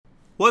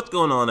What's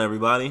going on,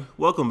 everybody?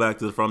 Welcome back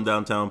to the From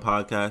Downtown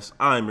podcast.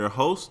 I'm your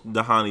host,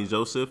 Dhani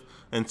Joseph,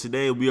 and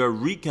today we are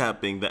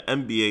recapping the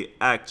NBA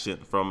action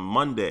from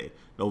Monday,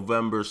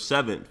 November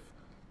 7th,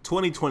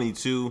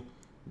 2022.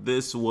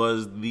 This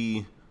was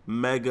the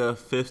mega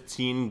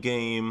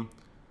 15-game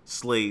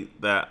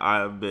slate that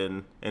I've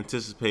been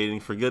anticipating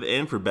for good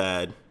and for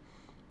bad.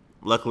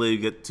 Luckily, we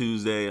get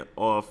Tuesday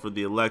off for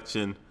the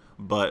election,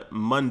 but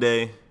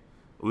Monday,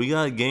 we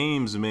got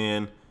games,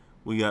 man.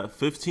 We got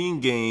 15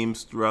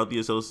 games throughout the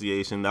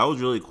association. That was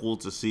really cool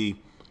to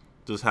see,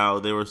 just how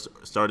they were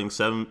starting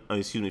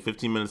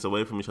 15 minutes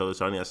away from each other,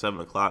 starting at 7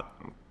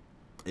 o'clock,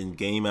 in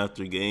game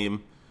after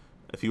game.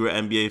 If you were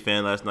an NBA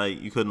fan last night,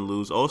 you couldn't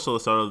lose. Also, the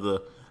start of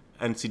the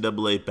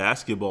NCAA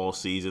basketball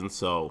season,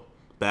 so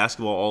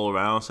basketball all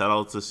around. Shout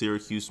out to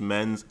Syracuse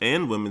men's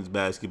and women's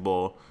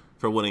basketball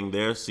for winning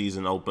their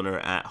season opener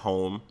at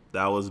home.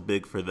 That was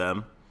big for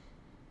them.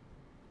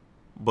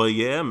 But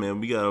yeah, man,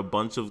 we got a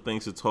bunch of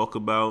things to talk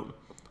about.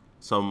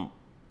 Some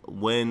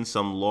wins,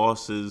 some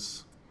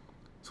losses,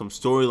 some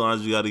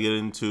storylines we got to get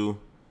into.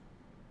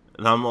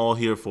 And I'm all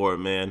here for it,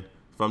 man.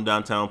 From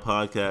Downtown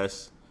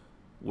Podcast,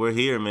 we're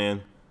here,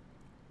 man.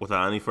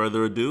 Without any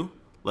further ado,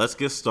 let's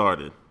get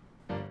started.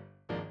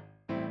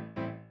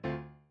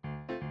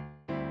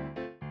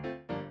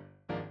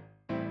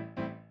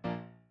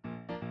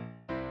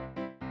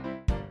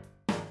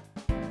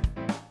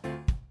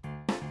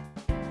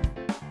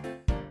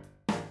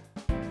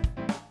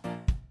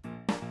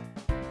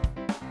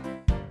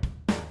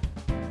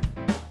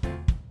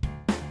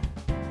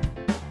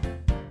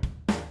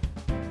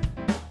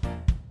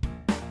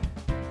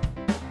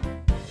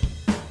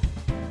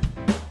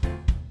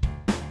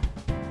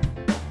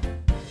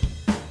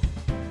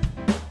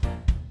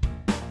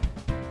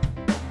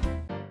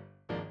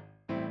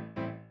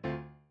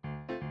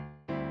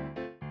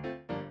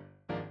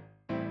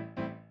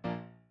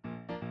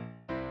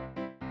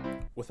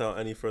 Without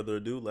any further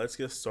ado, let's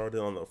get started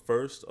on the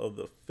first of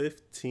the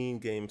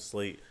 15-game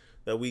slate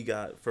that we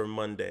got for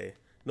Monday,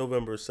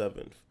 November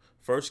 7th.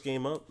 First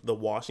game up, the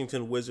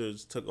Washington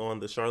Wizards took on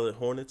the Charlotte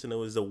Hornets, and it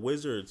was the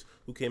Wizards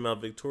who came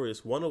out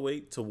victorious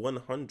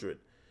 108-100.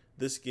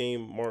 This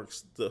game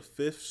marks the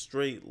fifth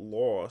straight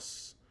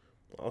loss.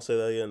 I'll say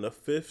that again, the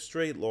fifth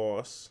straight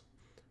loss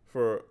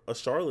for a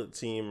Charlotte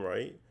team,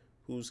 right,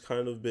 who's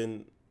kind of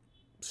been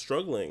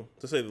struggling,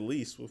 to say the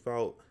least,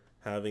 without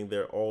having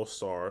their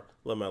all-star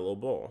LaMelo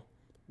Ball.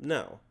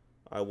 Now,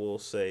 I will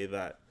say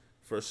that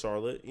for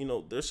Charlotte,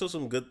 there's still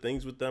some good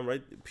things with them,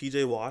 right?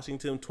 PJ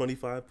Washington,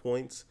 25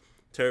 points.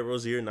 Terry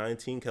Rozier,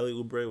 19. Kelly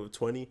Oubre with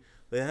 20.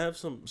 They have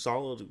some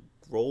solid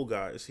role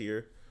guys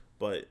here,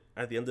 but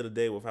at the end of the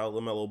day, without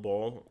LaMelo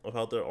Ball,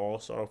 without their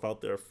all-star,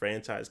 without their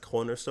franchise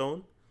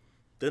cornerstone,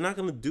 they're not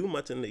going to do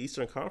much in the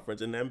Eastern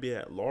Conference and the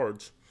NBA at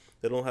large.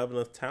 They don't have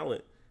enough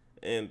talent.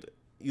 And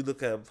you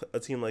look at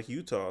a team like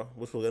Utah,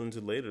 which we'll get into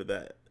later,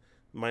 that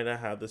might not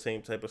have the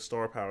same type of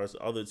star power as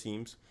other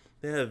teams.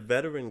 They have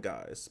veteran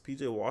guys.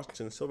 PJ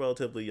Washington is still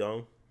relatively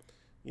young.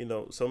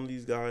 Some of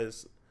these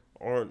guys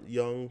aren't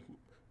young.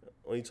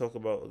 When you talk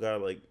about a guy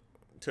like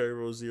Terry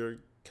Rozier,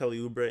 Kelly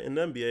Oubre, in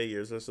the NBA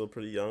years, they're still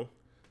pretty young.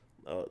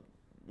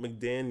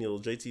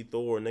 McDaniel, JT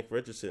Thor, Nick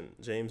Richardson,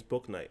 James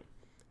Bouknight.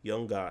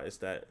 Young guys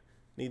that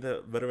need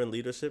that veteran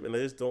leadership, and they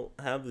just don't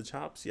have the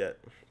chops yet.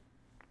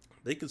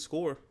 They could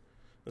score.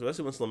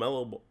 Especially once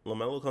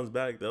LaMelo comes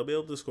back, they'll be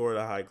able to score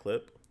at a high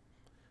clip.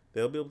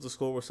 They'll be able to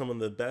score with some of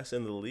the best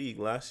in the league.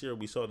 Last year,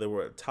 we saw they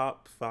were a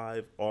top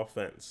 5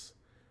 offense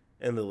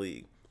in the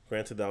league.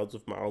 Granted, that was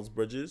with Miles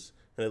Bridges,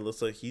 and it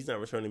looks like he's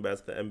not returning back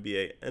to the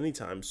NBA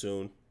anytime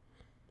soon.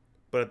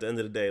 But at the end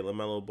of the day,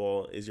 LaMelo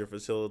Ball is your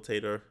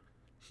facilitator.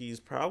 He's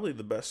probably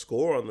the best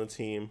scorer on the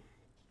team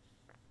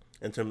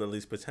in terms of at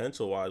least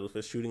potential-wise, with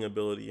his shooting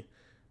ability,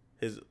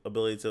 his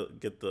ability to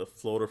get the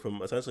floater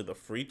from essentially the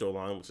free throw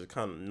line, which is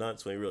kind of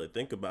nuts when you really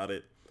think about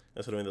it,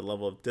 considering the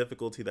level of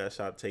difficulty that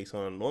shot takes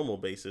on a normal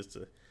basis.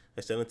 To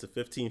extend it to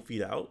 15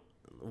 feet out.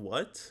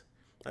 What?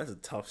 That's a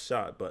tough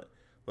shot, but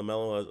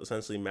LaMelo has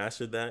essentially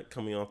mastered that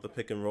coming off the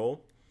pick and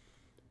roll.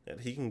 And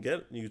he can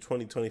get you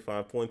 20,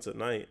 25 points a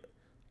night,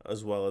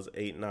 as well as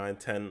 8, 9,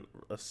 10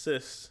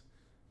 assists,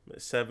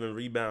 7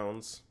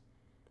 rebounds.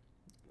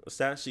 A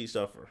stat sheet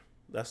stuffer.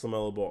 That's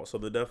LaMelo Ball. So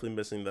they're definitely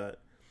missing that.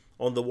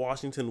 On the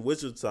Washington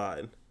Wizards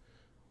side,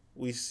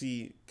 we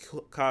see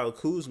Kyle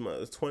Kuzma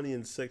is 20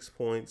 and 6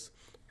 points.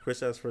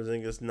 Kristaps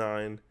Porzingis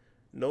 9.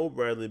 No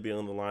Bradley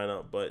Beal in the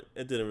lineup, but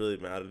it didn't really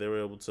matter. They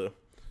were able to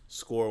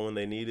score when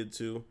they needed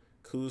to.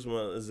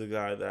 Kuzma is a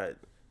guy that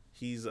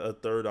he's a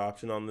third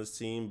option on this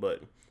team,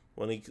 but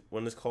when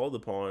it's called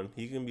upon,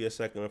 he can be a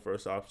second or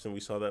first option.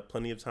 We saw that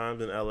plenty of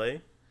times in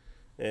LA,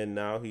 and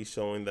now he's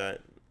showing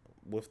that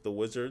with the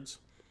Wizards,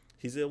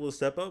 he's able to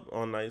step up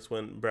on nights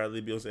when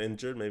Bradley Beal's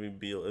injured. Maybe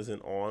Beal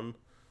isn't on,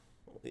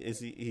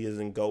 he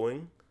isn't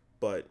going,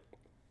 but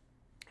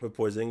with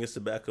Porzingis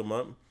to back him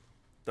up,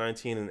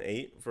 19 and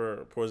 8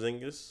 for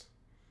Porzingis,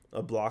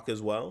 a block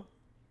as well.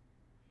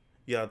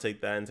 You got to take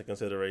that into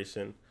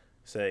consideration,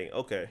 saying,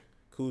 okay,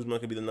 Kuzma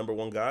could be the number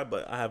one guy,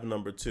 but I have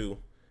number 2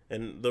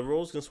 And the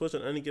roles can switch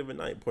on any given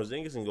night.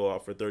 Porzingis can go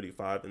out for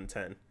 35 and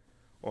 10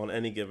 on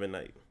any given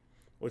night,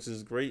 which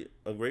is a great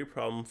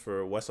problem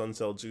for Wes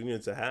Unseld Jr.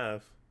 to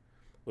have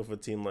with a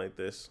team like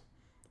this.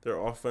 Their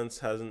offense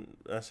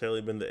hasn't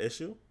necessarily been the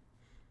issue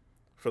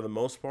for the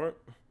most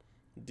part.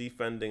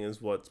 Defending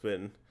is what's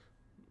been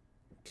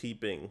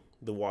keeping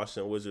the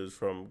Washington Wizards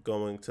from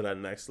going to that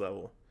next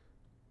level.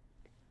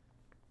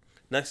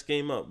 Next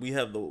game up, we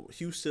have the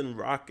Houston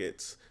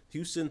Rockets.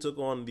 Houston took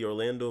on the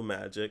Orlando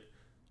Magic,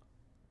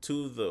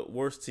 two of the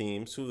worst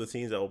teams, two of the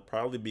teams that will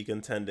probably be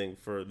contending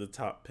for the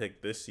top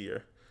pick this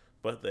year.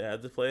 But they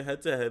had to play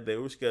head-to-head. They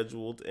were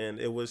scheduled, and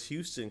it was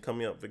Houston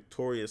coming out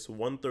victorious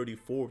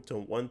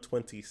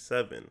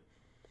 134-127.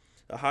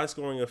 A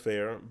high-scoring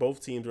affair.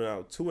 Both teams were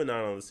now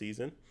 2-9 on the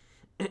season.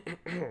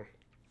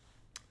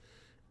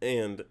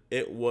 And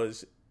it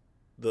was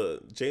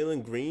the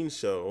Jalen Green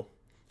show.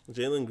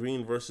 Jalen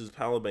Green versus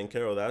Paolo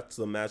Banchero. That's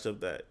the matchup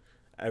that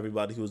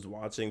everybody who was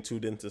watching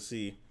tuned in to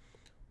see.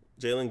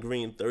 Jalen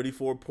Green,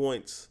 34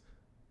 points,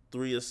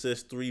 3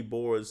 assists, 3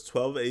 boards,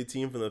 12 of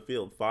 18 from the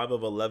field, 5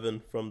 of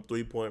 11 from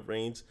three-point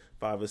range,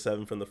 5 of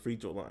 7 from the free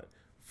throw line.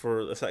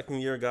 For a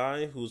second-year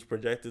guy who's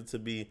projected to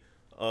be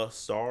a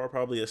star,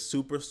 probably a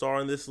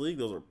superstar in this league,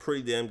 those are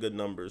pretty damn good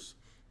numbers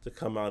to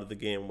come out of the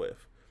game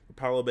with. For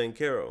Paolo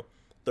Banchero,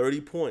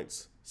 30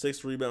 points,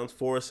 6 rebounds,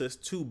 4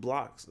 assists, 2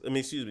 blocks.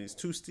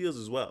 2 steals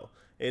as well.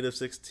 8 of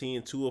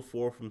 16, 2 of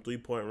 4 from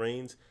three-point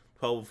range,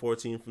 12 of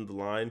 14 from the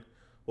line.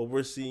 What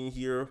we're seeing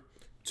here,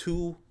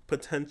 2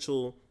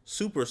 potential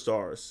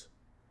superstars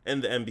in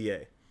the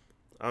NBA.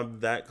 I'm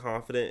that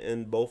confident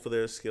in both of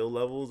their skill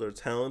levels, their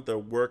talent, their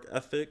work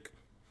ethic.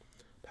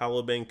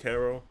 Paolo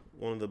Banchero,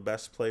 one of the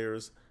best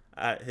players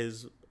out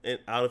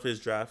of his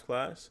draft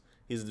class.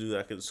 He's a dude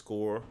that can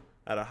score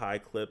at a high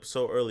clip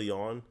so early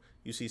on.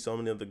 You see so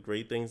many of the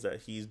great things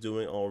that he's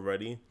doing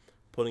already,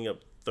 putting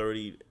up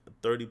 30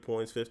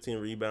 points, 15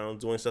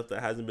 rebounds, doing stuff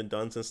that hasn't been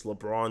done since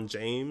LeBron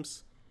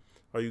James.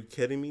 Are you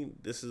kidding me?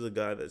 This is a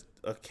guy that's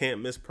a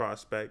can't-miss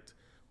prospect.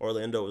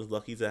 Orlando is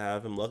lucky to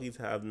have him, lucky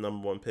to have the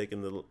number 1 pick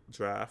in the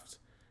draft.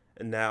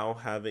 And now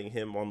having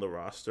him on the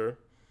roster,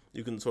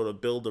 you can sort of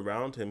build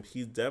around him.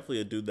 He's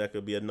definitely a dude that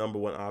could be a number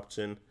 1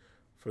 option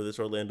for this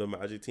Orlando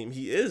Magic team.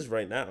 He is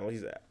right now.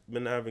 He's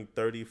been having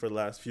 30 for the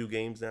last few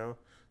games now,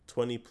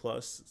 20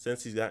 plus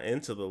since he's got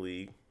into the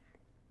league.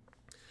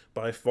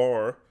 By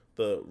far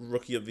the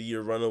Rookie of the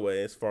Year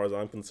runaway as far as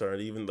I'm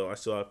concerned, even though I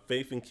still have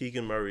faith in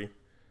Keegan Murray.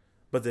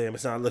 But damn,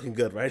 it's not looking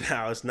good right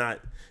now. It's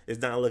not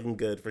looking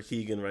good for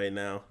Keegan right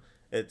now.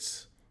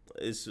 It's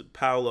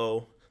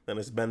Paolo, then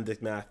it's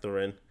Benedict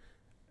Mathurin,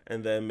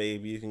 and then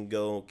maybe you can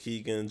go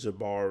Keegan,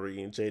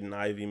 Jabari, and Jaden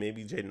Ivey.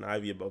 Maybe Jaden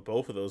Ivey above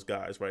both of those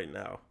guys right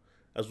now,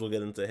 as we'll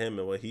get into him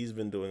and what he's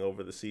been doing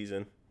over the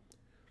season.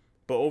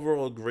 But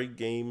overall, great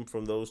game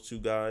from those two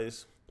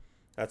guys.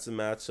 That's a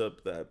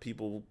matchup that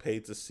people pay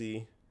to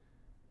see,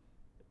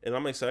 and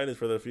I'm excited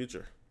for their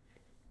future.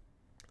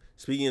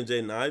 Speaking of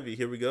Jaden Ivey,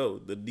 here we go.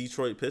 The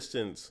Detroit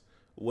Pistons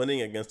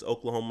winning against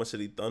Oklahoma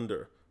City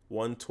Thunder,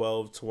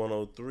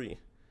 112-103.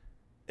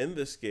 In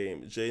this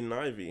game, Jaden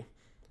Ivey,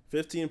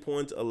 15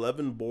 points,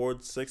 11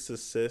 boards, 6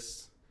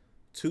 assists,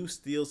 2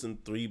 steals,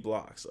 and 3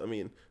 blocks. I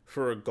mean,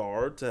 for a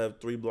guard to have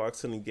 3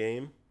 blocks in a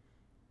game,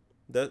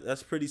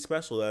 that's pretty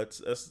special.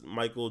 That's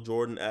Michael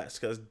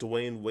Jordan-esque. That's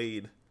Dwayne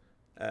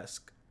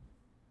Wade-esque.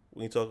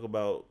 When you talk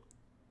about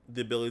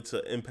the ability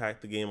to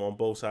impact the game on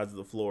both sides of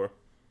the floor.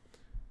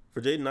 For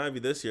Jaden Ivey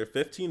this year,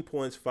 15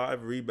 points,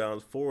 5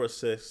 rebounds, 4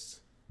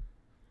 assists.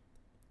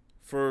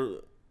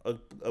 For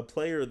a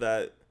player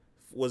that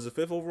was a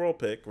 5th overall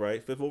pick,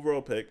 right? 5th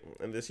overall pick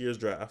in this year's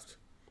draft.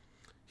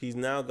 He's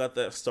now got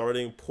that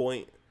starting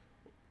point,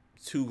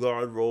 2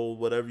 guard role,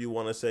 whatever you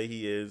want to say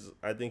he is.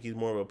 I think he's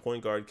more of a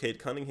point guard. Cade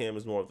Cunningham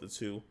is more of the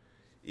 2,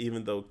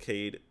 even though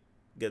Cade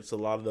gets a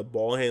lot of the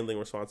ball handling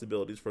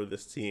responsibilities for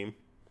this team.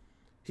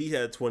 He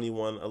had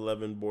 21,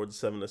 11 boards,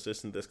 7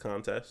 assists in this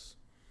contest.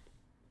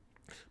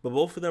 But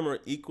both of them are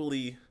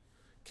equally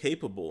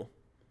capable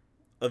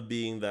of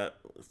being that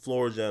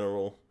floor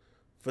general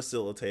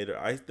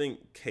facilitator. I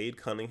think Cade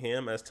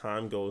Cunningham, as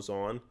time goes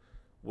on,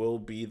 will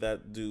be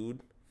that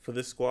dude for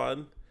this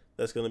squad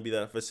that's going to be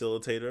that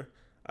facilitator.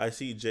 I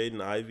see Jaden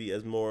Ivey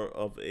as more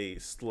of a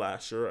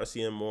slasher. I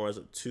see him more as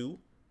a 2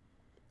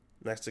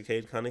 next to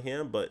Cade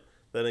Cunningham. But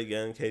then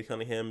again, Cade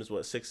Cunningham is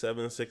 6'7",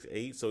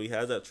 6'8", so he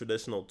has that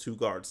traditional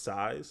 2-guard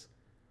size.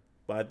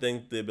 But I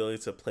think the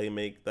ability to play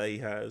make that he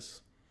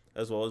has,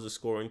 as well as the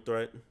scoring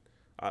threat,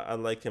 I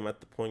like him at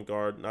the point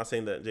guard. Not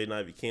saying that Jaden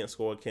Ivey can't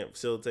score, can't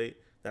facilitate.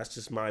 That's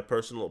just my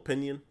personal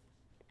opinion.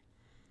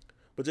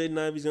 But Jaden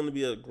Ivey's going to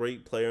be a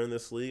great player in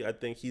this league. I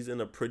think he's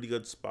in a pretty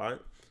good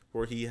spot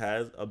where he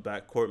has a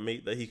backcourt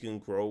mate that he can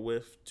grow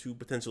with, 2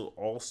 potential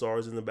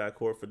all-stars in the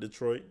backcourt for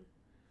Detroit.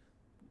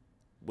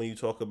 When you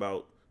talk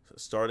about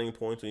starting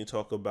points, when you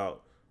talk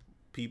about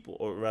people,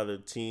 or rather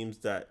teams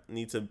that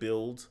need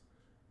to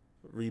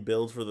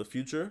rebuild for the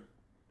future,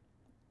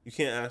 you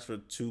can't ask for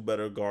 2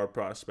 better guard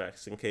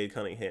prospects than Cade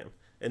Cunningham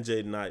and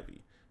Jaden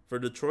Ivey.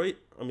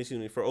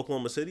 For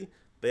Oklahoma City,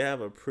 They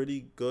have a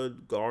pretty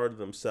good guard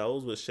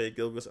themselves with Shea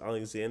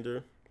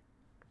Gilgeous-Alexander.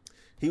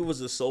 He was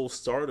the sole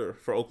starter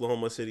for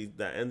Oklahoma City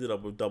that ended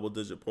up with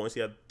double-digit points.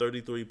 He had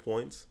 33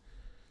 points.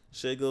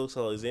 Shea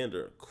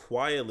Gilgeous-Alexander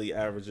quietly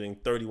averaging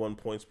 31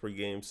 points per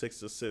game,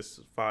 6 assists,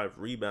 5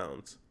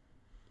 rebounds.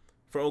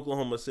 For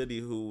Oklahoma City,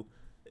 who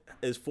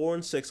is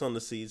 4-6 on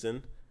the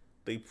season,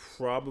 they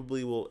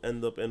probably will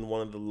end up in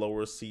one of the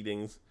lower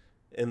seedings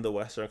in the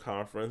Western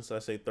Conference. I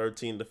say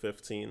 13 to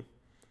 15,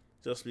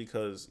 just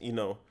because,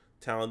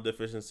 talent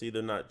deficiency.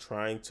 They're not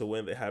trying to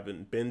win. They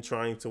haven't been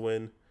trying to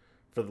win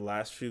for the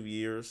last few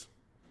years.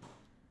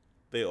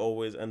 They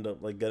always end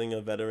up like getting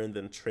a veteran,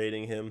 then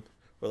trading him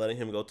or letting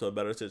him go to a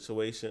better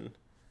situation.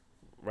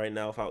 Right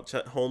now, without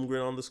Chet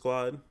Holmgren on the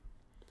squad,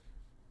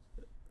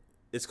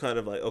 it's kind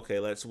of like, okay,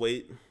 let's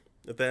wait.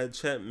 If they had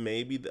Chet,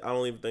 maybe I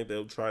don't even think they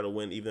would try to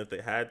win, even if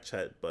they had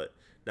Chet. But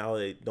now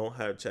they don't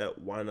have Chet.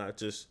 Why not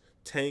just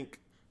tank,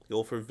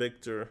 go for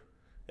Victor?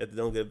 If they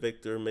don't get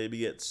Victor, maybe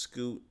get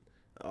Scoot.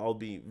 I'll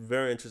be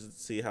very interested to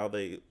see how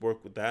they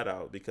work with that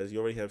out, because you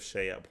already have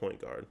Shea at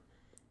point guard.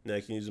 Now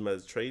you can use him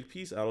as a trade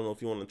piece. I don't know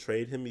if you want to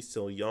trade him. He's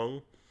still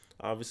young.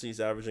 Obviously, he's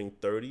averaging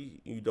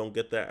 30. You don't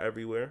get that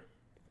everywhere.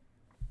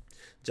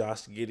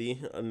 Josh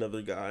Giddey,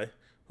 another guy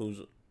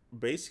who's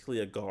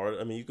basically a guard.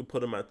 I mean, you could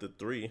put him at the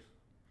 3.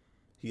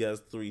 He has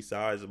 3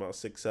 size, about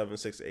 6'7",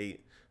 6'8".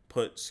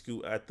 Put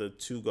Scoot at the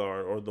 2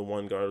 guard or the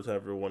 1 guard,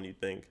 whatever one you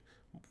think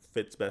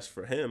fits best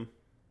for him.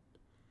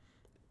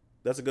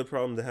 That's a good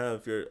problem to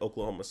have if you're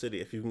Oklahoma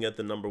City. If you can get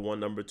the number 1,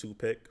 number 2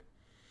 pick,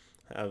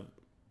 have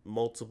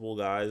multiple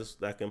guys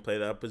that can play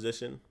that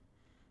position,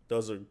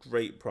 those are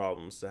great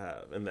problems to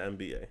have in the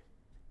NBA.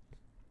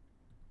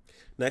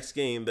 Next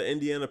game, the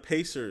Indiana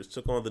Pacers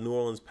took on the New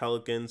Orleans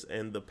Pelicans,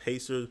 and the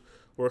Pacers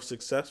were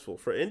successful.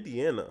 For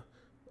Indiana,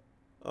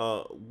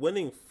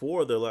 winning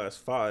 4 of their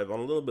last 5 on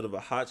a little bit of a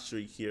hot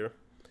streak here.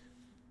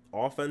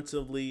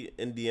 Offensively,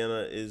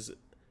 Indiana is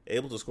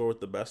able to score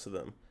with the best of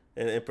them.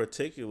 And in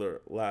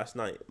particular, last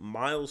night,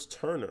 Miles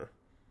Turner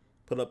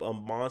put up a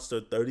monster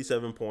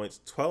 37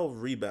 points,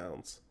 12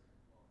 rebounds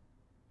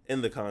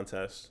in the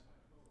contest.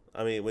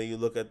 I mean, when you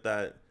look at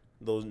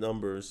those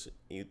numbers,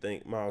 you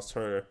think Miles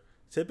Turner.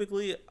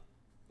 Typically,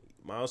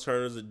 Miles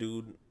Turner is a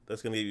dude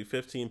that's going to give you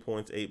 15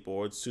 points, 8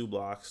 boards, 2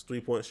 blocks,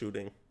 3-point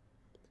shooting.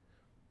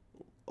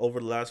 Over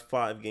the last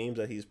 5 games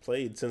that he's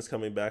played since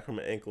coming back from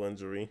an ankle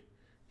injury,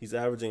 he's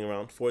averaging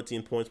around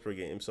 14 points per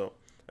game. So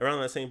around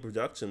that same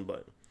production,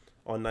 but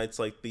on nights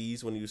like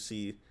these, when you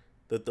see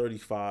the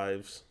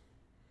 37,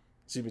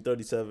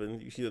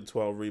 you see the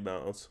 12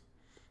 rebounds,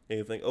 and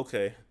you think,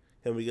 okay,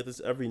 can we get this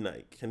every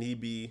night? Can he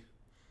be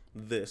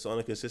this on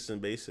a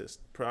consistent basis?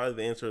 Probably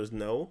the answer is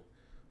no,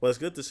 but it's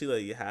good to see that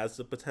he has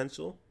the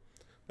potential,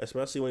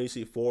 especially when you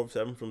see 4 of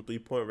 7 from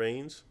 3-point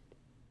range.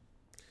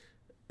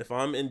 If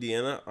I'm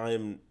Indiana,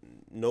 I'm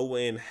no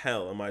way in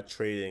hell am I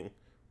trading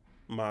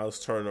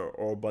Miles Turner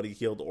or Buddy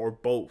Hield or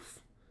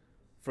both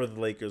for the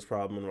Lakers'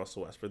 problem in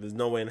Russell Westbrook. There's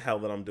no way in hell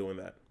that I'm doing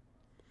that.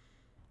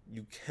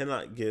 You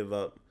cannot give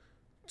up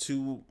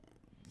 2.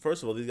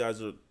 First of all, these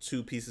guys are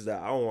 2 pieces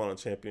that I don't want on a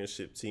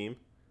championship team.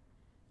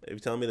 If you're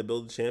telling me to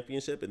build a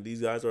championship and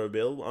these guys are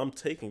available, I'm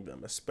taking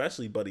them,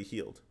 especially Buddy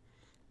Hield.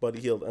 Buddy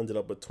Hield ended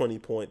up with 20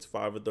 points,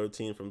 5 of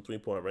 13 from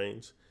 3-point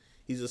range.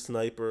 He's a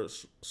sniper,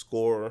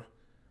 scorer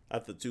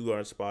at the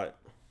 2-guard spot.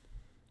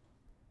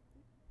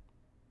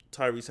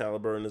 Tyrese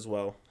Halliburton as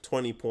well,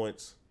 20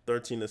 points,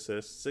 13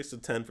 assists, 6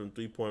 of 10 from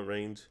 3-point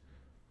range.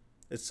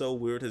 It's so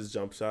weird, his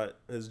jump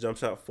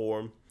shot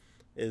form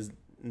is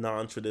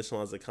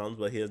non-traditional as it comes,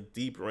 but he has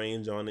deep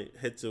range on it,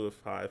 hits it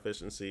with high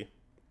efficiency.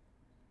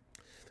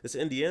 This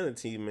Indiana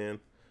team, man,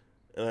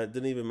 and I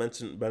didn't even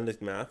mention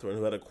Benedict Mathurin,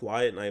 who had a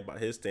quiet night by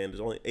his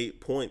standards, only 8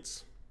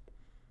 points.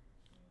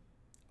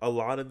 A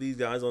lot of these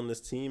guys on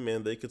this team,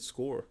 man, they could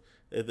score.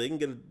 If they can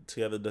get it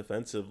together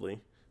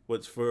defensively,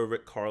 which for a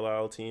Rick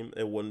Carlisle team,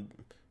 it wouldn't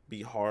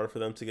be hard for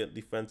them to get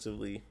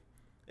defensively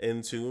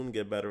in tune,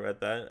 get better at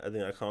that. I think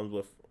that comes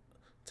with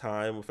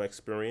time, with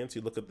experience.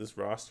 You look at this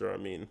roster, I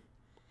mean,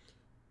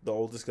 the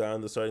oldest guy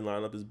in the starting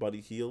lineup is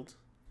Buddy Hield.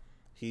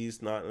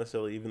 He's not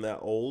necessarily even that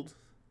old.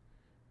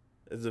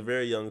 It's a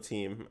very young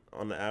team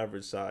on the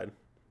average side.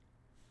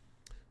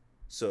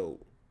 So,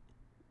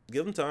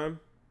 give them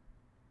time.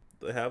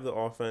 They have the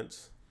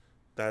offense.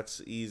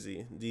 That's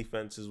easy.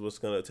 Defense is what's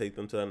going to take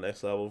them to the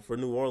next level. For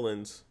New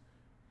Orleans,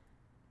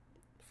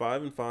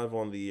 5-5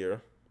 on the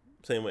year.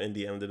 Same with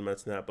Indiana, didn't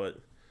mention that. But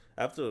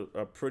after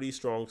a pretty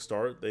strong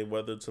start, they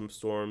weathered some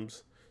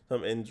storms,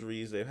 some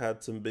injuries. They've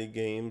had some big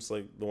games,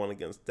 like the one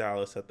against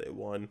Dallas that they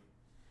won.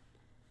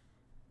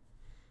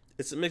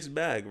 It's a mixed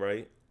bag,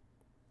 right?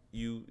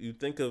 You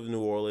think of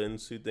New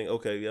Orleans, you think,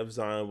 okay, you have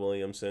Zion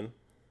Williamson,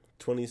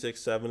 26,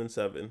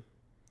 7-7,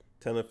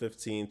 10 of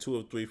 15, 2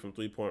 of 3 from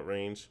 3-point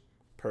range.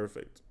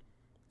 Perfect.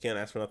 Can't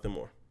ask for nothing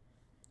more.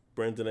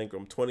 Brandon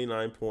Ingram,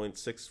 29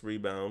 points, 6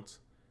 rebounds,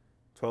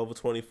 12 of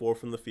 24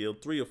 from the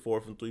field, 3 of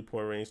 4 from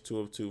 3-point range, 2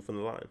 of 2 from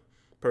the line.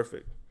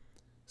 Perfect.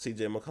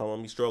 CJ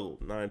McCollum, he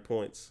struggled, 9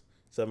 points,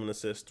 7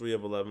 assists, 3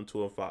 of 11,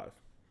 2 of 5.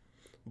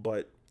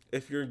 But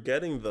if you're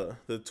getting the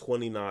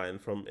 29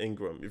 from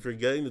Ingram, if you're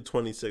getting the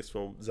 26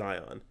 from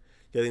Zion,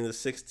 getting the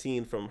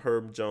 16 from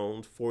Herb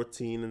Jones,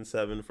 14 and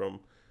 7 from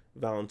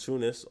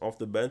Valanciunas, off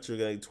the bench you're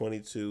getting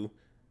 22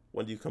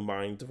 when you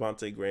combine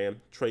Devontae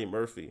Graham, Trey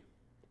Murphy.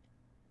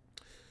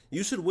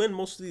 You should win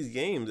most of these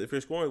games. If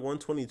you're scoring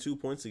 122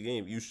 points a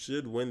game, you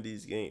should win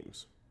these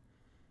games.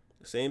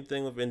 Same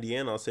thing with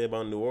Indiana, I'll say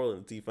about New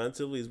Orleans.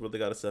 Defensively is where they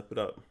got to step it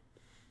up.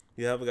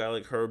 You have a guy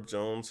like Herb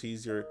Jones.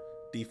 He's your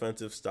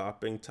defensive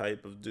stopping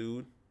type of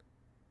dude.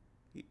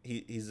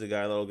 He's the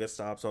guy that'll get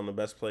stops on the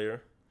best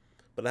player.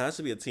 But it has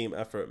to be a team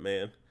effort,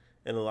 man.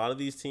 And a lot of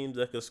these teams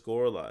that can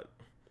score a lot,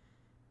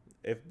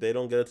 if they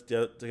don't get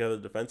it together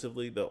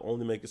defensively, they'll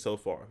only make it so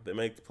far. They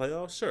make the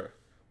playoffs, sure.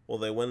 Will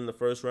they win in the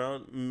first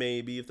round?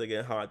 Maybe if they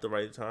get hot at the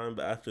right time.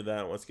 But after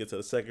that, once you get to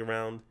the second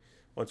round,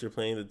 once you're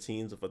playing the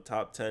teams with a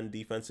top 10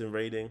 defensive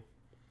rating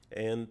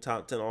and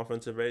top 10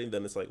 offensive rating,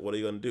 then it's like, what are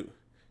you going to do?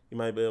 You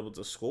might be able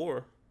to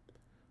score,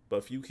 but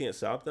if you can't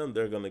stop them,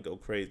 they're going to go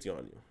crazy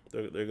on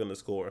you. They're going to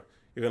score.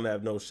 You're going to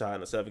have no shot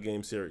in a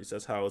 7-game series.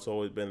 That's how it's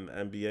always been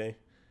in the NBA.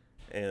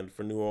 And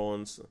for New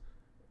Orleans,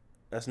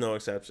 that's no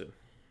exception.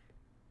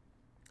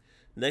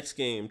 Next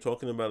game,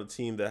 talking about a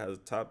team that has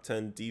top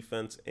 10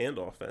 defense and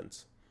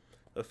offense.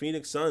 The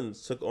Phoenix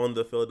Suns took on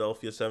the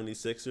Philadelphia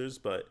 76ers,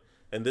 but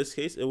in this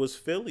case, it was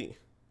Philly.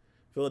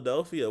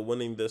 Philadelphia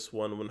winning this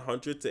one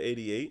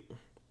 100-88.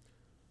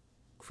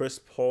 Chris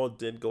Paul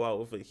did go out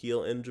with a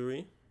heel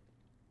injury.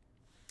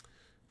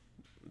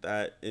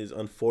 That is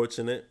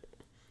unfortunate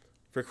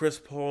for Chris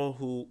Paul,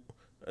 who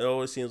it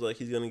always seems like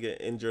he's going to get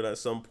injured at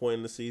some point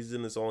in the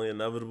season. It's only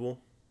inevitable.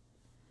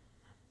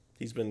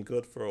 He's been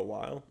good for a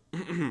while.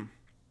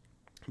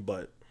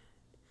 But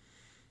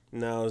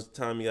now it's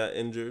time he got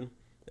injured.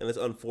 And it's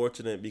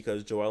unfortunate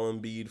because Joel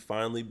Embiid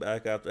finally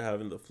back after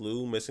having the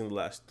flu, missing the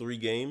last 3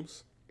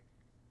 games.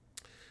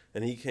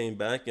 And he came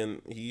back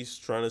and he's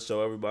trying to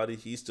show everybody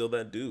he's still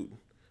that dude.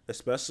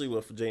 Especially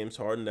with James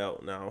Harden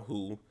out now,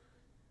 who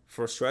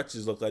for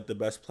stretches looked like the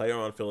best player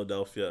on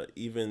Philadelphia,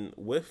 even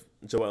with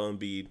Joel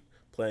Embiid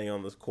playing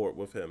on the court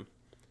with him.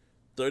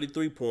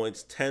 33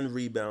 points, 10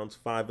 rebounds,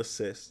 5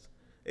 assists,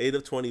 8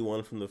 of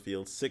 21 from the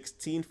field,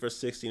 16 for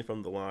 16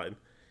 from the line.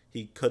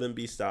 He couldn't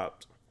be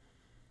stopped.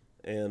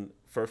 And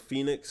for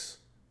Phoenix,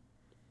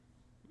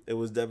 it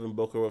was Devin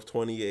Booker with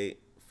 28,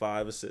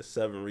 5 assists,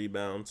 7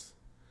 rebounds.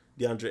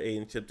 DeAndre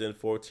Ayton chipped in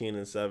 14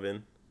 and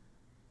 7.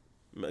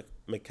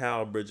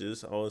 Mikal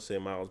Bridges, I always say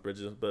Miles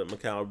Bridges, but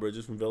Mikal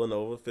Bridges from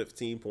Villanova,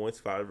 15 points,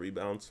 5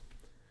 rebounds.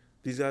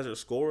 These guys are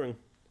scoring,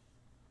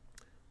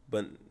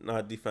 but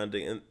not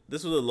defending. And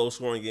this was a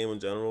low-scoring game in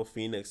general.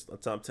 Phoenix, a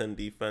top 10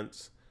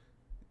 defense,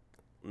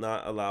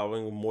 not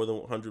allowing more than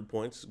 100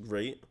 points,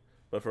 great.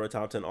 But for a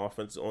top 10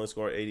 offense, only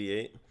scored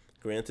 88.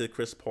 Granted,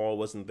 Chris Paul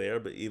wasn't there,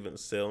 but even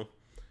still,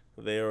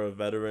 they are a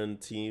veteran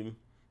team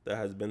that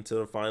has been to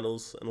the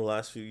finals in the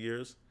last few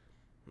years,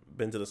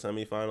 been to the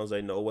semifinals.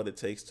 They know what it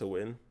takes to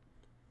win.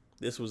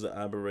 This was an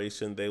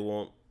aberration.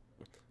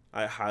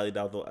 I highly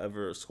doubt they'll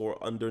ever score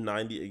under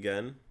 90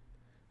 again.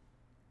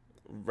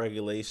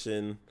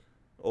 Regulation,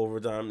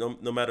 overtime,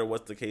 no matter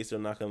what's the case, they're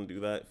not going to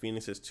do that.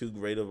 Phoenix is too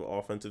great of an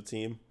offensive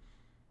team.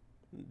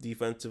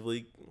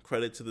 Defensively,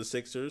 credit to the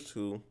Sixers,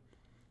 who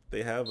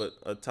they have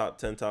a top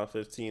 10, top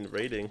 15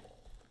 rating.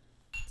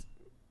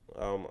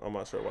 I'm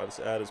not sure why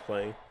this ad is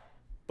playing,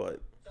 but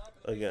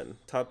again,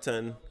 top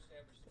 10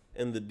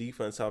 in the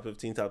defense, top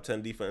 15, top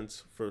 10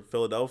 defense for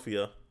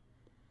Philadelphia.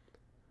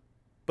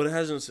 But it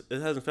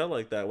hasn't felt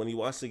like that. When you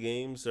watch the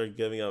games, they're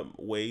giving up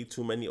way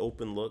too many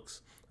open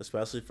looks,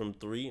 especially from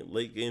 3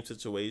 late game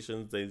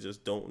situations. They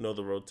just don't know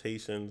the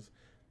rotations.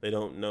 They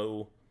don't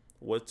know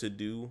what to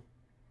do.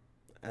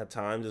 At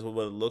times is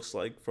what it looks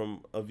like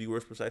from a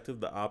viewer's perspective.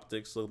 The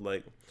optics look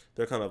like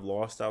they're kind of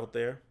lost out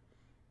there.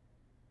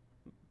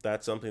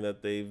 That's something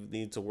that they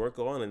need to work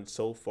on. And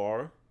so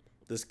far,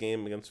 this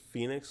game against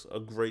Phoenix, a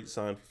great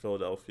sign for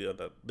Philadelphia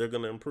that they're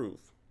going to improve.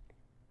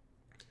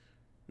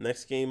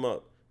 Next game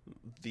up,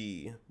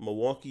 the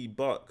Milwaukee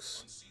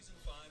Bucks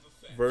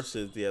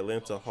versus the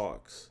Atlanta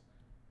Hawks.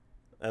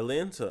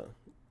 Atlanta,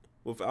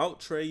 without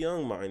Trae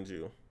Young, mind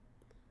you,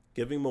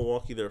 giving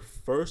Milwaukee their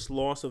first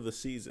loss of the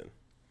season.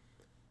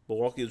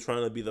 Milwaukee is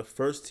trying to be the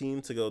first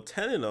team to go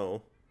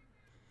 10-0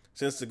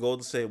 since the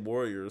Golden State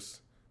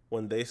Warriors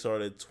when they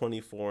started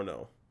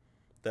 24-0.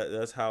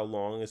 That's how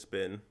long it's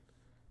been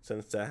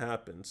since that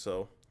happened.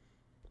 So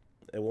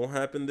it won't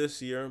happen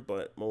this year,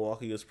 but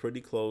Milwaukee is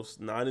pretty close.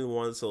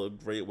 9-1, so a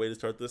great way to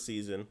start the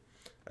season,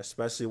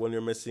 especially when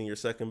you're missing your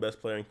second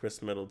best player in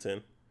Chris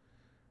Middleton.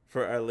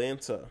 For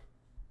Atlanta,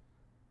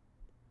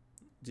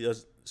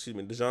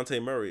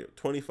 DeJounte Murray,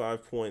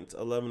 25 points,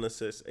 11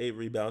 assists, 8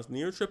 rebounds,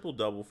 near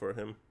triple-double for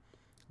him.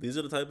 These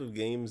are the type of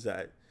games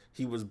that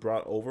he was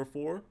brought over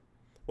for.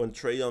 When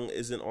Trae Young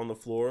isn't on the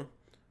floor,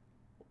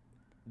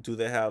 do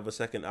they have a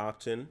second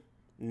option?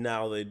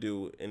 Now they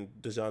do in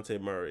DeJounte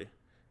Murray.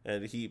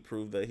 And he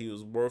proved that he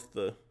was worth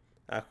the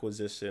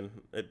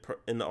acquisition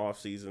in the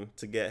offseason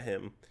to get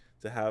him,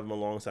 to have him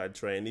alongside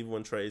Trae. And even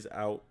when Trae's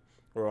out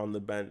or on the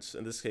bench,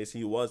 in this case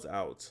he was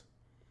out,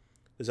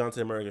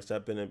 DeJounte Murray can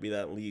step in and be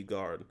that lead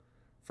guard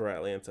for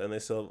Atlanta. And they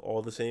still have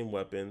all the same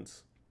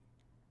weapons.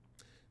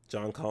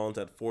 John Collins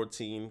at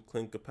 14,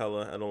 Clint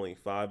Capella at only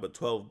 5, but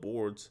 12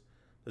 boards.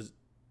 There's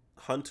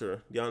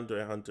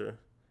DeAndre Hunter,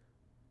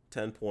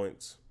 10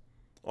 points.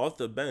 Off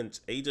the bench,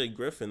 A.J.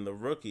 Griffin, the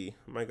rookie,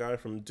 my guy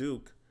from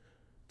Duke,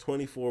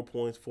 24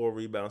 points, 4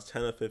 rebounds,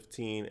 10 of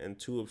 15, and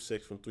 2 of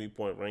 6 from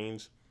three-point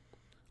range.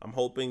 I'm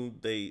hoping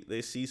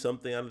they see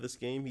something out of this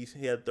game.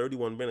 He had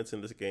 31 minutes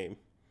in this game.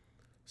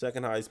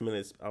 Second highest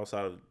minutes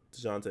outside of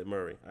DeJounte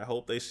Murray. I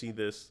hope they see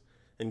this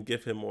and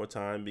give him more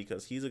time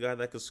because he's a guy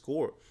that can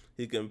score.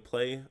 He can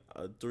play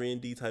a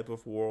 3-and-D type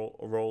of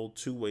role,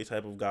 two-way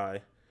type of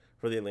guy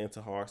for the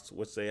Atlanta Hawks,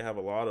 which they have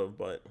a lot of,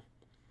 but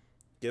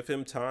give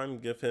him time,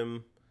 give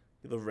him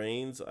the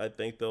reins. I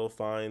think they'll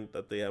find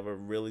that they have a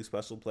really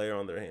special player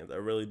on their hands. I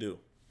really do.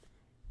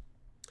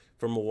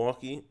 For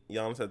Milwaukee,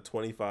 Giannis had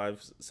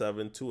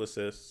 25-7, 2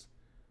 assists,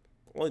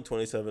 only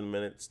 27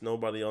 minutes.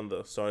 Nobody on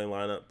the starting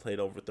lineup played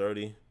over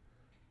 30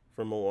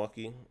 for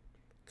Milwaukee.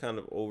 Kind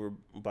of over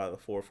by the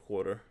fourth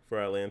quarter for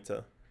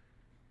Atlanta.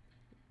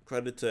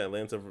 Credit to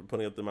Atlanta for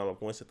putting up the amount of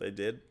points that they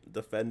did,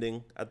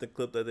 defending at the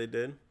clip that they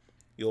did.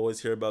 You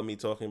always hear about me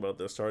talking about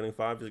their starting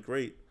five is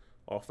great.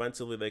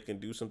 Offensively, they can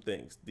do some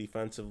things.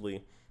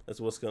 Defensively, that's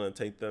what's going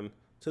to take them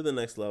to the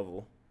next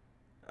level,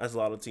 as a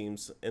lot of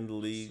teams in the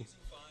league.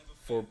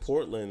 For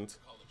Portland,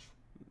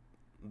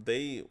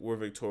 they were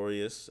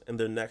victorious in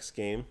their next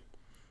game.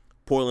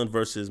 Portland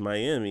versus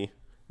Miami,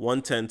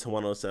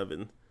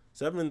 110-107.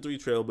 7-3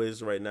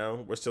 Trailblazers right now.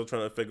 We're still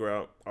trying to figure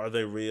out, are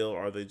they real?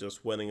 Are they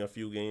just winning a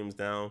few games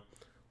down?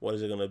 What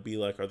is it going to be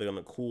like? Are they going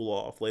to cool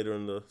off later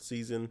in the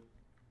season?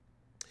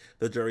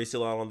 The jury's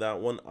still out on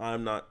that one.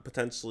 I'm not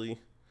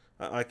potentially,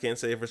 I can't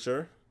say for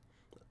sure.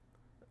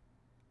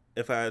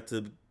 If I had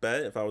to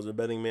bet, if I was a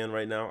betting man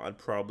right now, I'd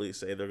probably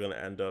say they're going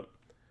to end up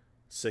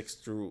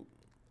 6-8,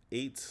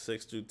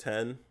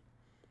 6-10.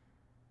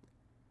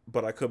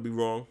 But I could be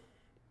wrong.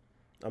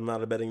 I'm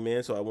not a betting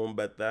man, so I won't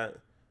bet that.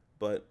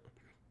 But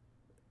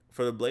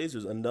for the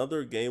Blazers,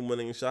 another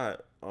game-winning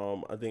shot.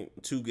 I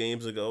think 2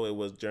 games ago it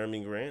was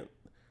Jeremy Grant.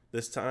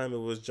 This time it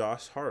was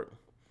Josh Hart.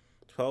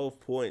 12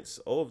 points,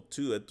 0 of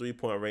 2 at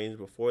three-point range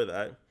before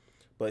that,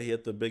 but he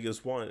hit the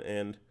biggest one.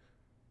 And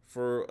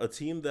for a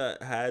team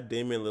that had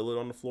Damian Lillard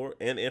on the floor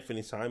and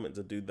Anthony Simons,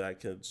 a dude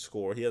that can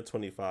score, he had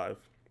 25.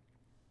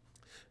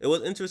 It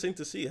was interesting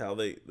to see how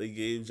they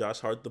gave Josh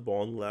Hart the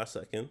ball in the last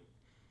second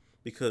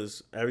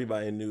because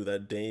everybody knew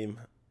that Dame,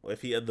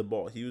 if he had the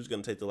ball, he was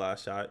going to take the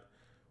last shot,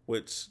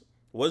 which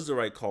was the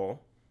right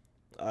call.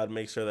 I'd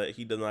make sure that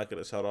he did not get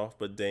a shot off,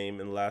 but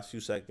Dame in the last few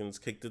seconds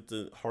kicked it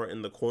to Hart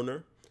in the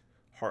corner.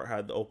 Hart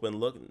had the open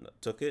look,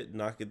 took it,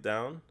 knocked it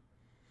down,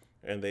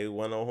 and they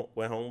went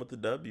home with the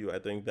W. I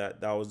think that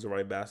was the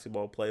right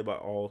basketball play by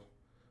all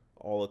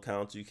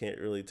accounts. You can't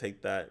really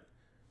take that,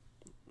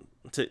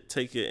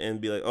 take it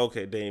and be like,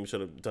 okay, Dame should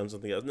have done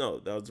something else.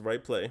 No, that was the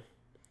right play.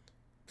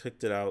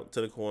 Kicked it out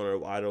to the corner,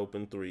 wide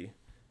open 3,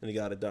 and he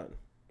got it done.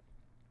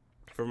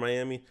 For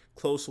Miami,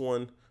 close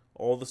one.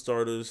 All the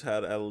starters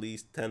had at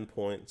least 10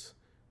 points.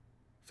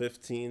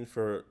 15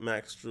 for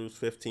Max Strus,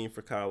 15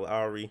 for Kyle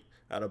Lowry.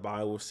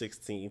 Adebayo with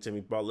 16,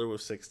 Jimmy Butler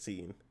with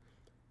 16,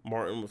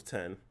 Martin with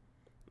 10,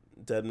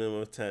 Dedmon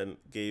with 10,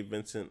 Gabe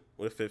Vincent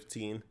with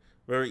 15.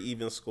 Very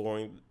even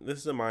scoring. This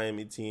is a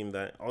Miami team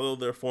that, although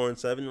they're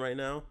 4-7 right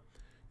now,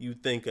 you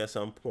think at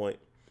some point,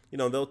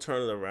 they'll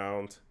turn it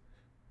around.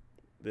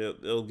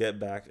 They'll get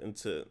back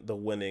into the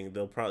winning.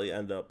 They'll probably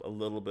end up a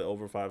little bit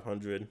over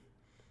 500.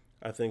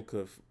 I think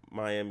of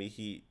Miami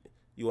Heat,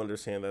 you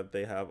understand that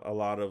they have a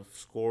lot of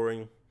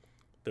scoring.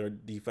 They're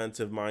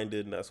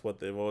defensive-minded, and that's what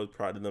they've always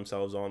prided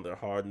themselves on. They're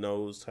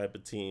hard-nosed type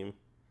of team.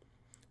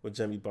 With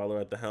Jimmy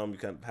Butler at the helm, you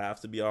kind of have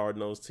to be a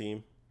hard-nosed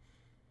team.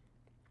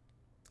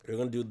 You're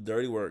going to do the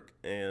dirty work.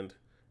 And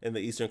in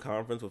the Eastern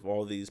Conference, with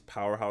all these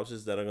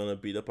powerhouses that are going to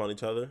beat up on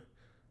each other,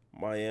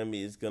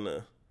 Miami is going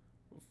to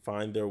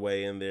find their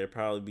way in there,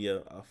 probably be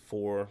a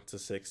 4 to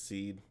 6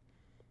 seed.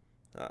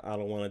 I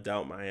don't want to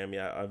doubt Miami.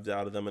 I've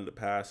doubted them in the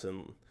past,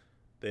 and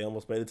they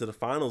almost made it to the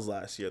finals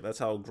last year. That's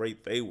how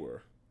great they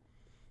were.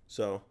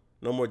 So,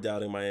 no more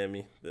doubting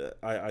Miami.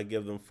 I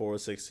give them 4 or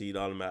 6 seed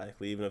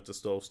automatically, even if the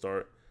slow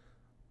start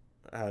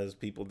has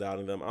people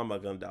doubting them. I'm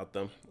not going to doubt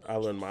them. I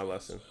learned my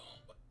lesson.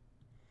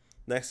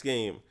 Next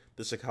game,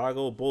 the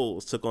Chicago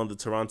Bulls took on the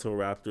Toronto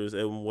Raptors.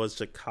 It was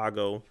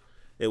Chicago,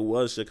 that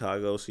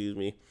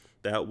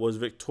was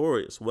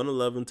victorious,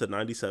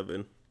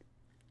 111-97.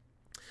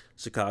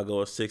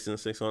 Chicago is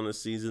 6-6 on the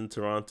season.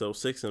 Toronto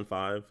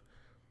 6-5.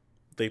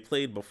 They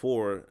played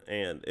before,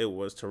 and it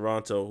was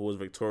Toronto who was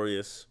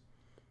victorious.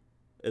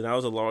 And that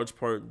was a large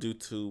part due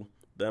to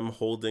them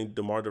holding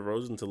DeMar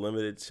DeRozan to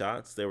limited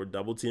shots. They were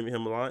double teaming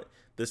him a lot.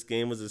 This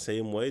game was the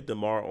same way.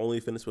 DeMar only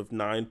finished with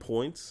 9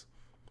 points,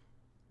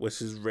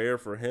 which is rare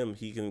for him.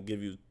 He can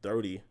give you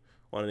 30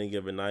 on any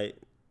given night.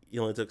 He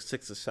only took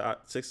 6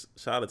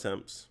 shot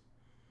attempts.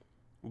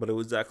 But it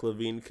was Zach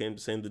LaVine who came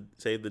to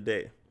save the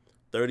day.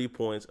 30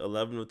 points,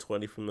 11 of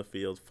 20 from the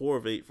field, 4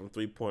 of 8 from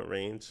three-point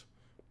range.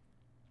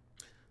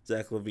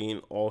 Zach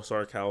LaVine,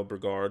 all-star caliber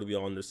guard. We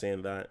all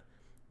understand that.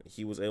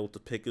 He was able to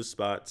pick his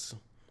spots,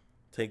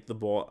 take the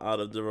ball out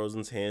of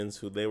DeRozan's hands,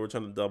 who they were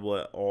trying to double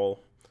at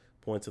all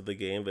points of the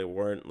game. They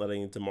weren't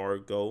letting DeMar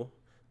go.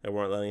 They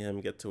weren't letting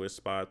him get to his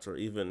spots or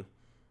even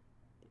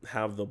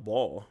have the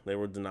ball. They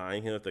were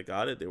denying him if they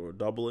got it. They were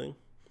doubling.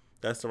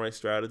 That's the right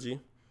strategy.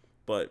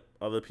 But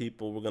other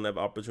people were going to have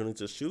opportunities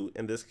to shoot.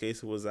 In this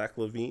case, it was Zach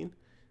LaVine,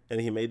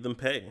 and he made them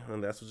pay.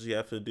 And that's what you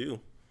have to do.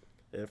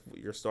 If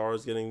your star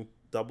is getting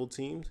double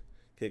teamed,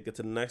 kick it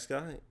to the next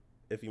guy.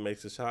 If he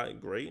makes a shot,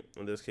 great.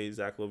 In this case,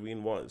 Zach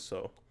LaVine was.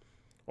 So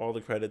all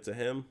the credit to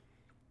him.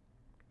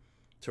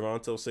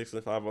 Toronto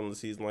 6-5 on the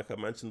season, like I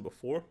mentioned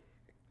before.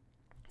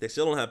 They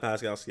still don't have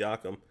Pascal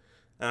Siakam.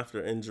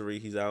 After injury,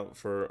 he's out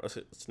for a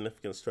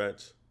significant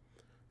stretch.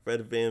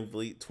 Fred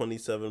VanVleet,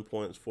 27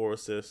 points, 4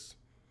 assists.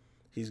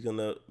 He's going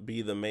to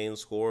be the main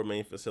scorer,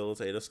 main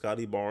facilitator.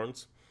 Scotty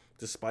Barnes,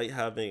 despite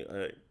having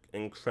an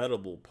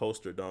incredible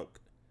poster dunk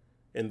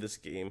in this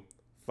game,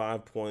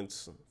 5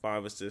 points,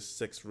 5 assists,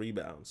 6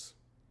 rebounds.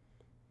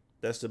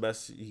 That's the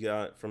best you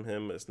got from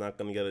him. It's not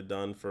going to get it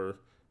done for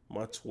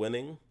much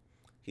winning.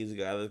 He's a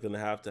guy that's going to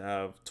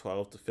have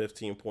 12 to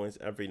 15 points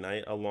every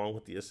night, along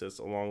with the assists,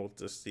 along with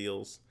the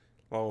steals,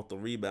 along with the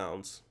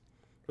rebounds,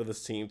 for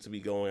this team to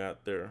be going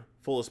at their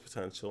fullest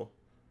potential,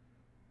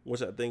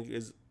 which I think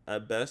is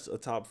at best a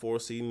top 4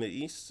 seed in the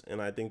East,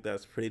 and I think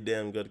that's pretty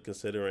damn good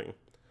considering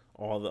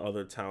all the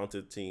other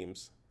talented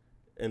teams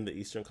in the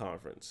Eastern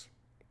Conference.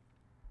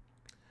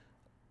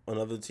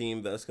 Another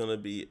team that's going to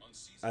be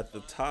at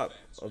the top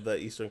of that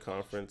Eastern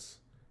Conference,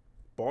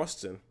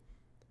 Boston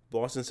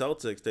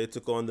Celtics. They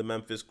took on the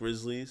Memphis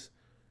Grizzlies,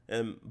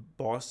 and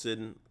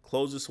Boston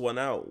closed this one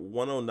out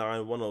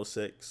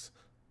 109-106.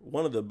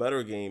 One of the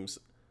better games,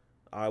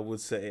 I would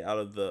say, out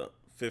of the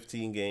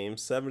 15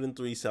 games. 7-3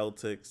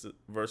 Celtics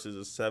versus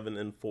a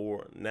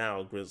 7-4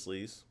 now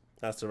Grizzlies.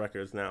 That's the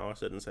records now. I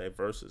shouldn't say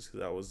versus, because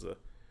that was the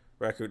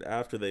record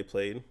after they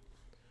played.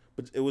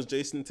 But it was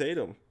Jason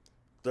Tatum,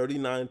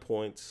 39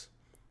 points,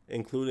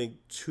 including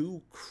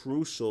 2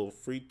 crucial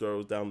free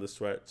throws down the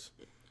stretch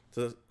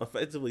to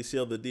effectively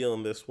seal the deal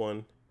in this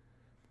one.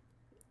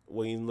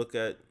 When you look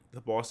at the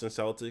Boston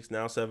Celtics,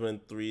 now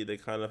 7-3, they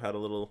kind of had a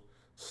little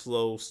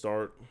slow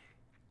start.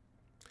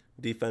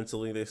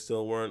 Defensively, they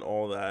still weren't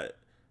all that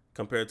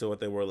compared to what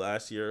they were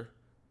last year.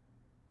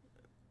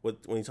 When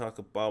you talk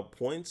about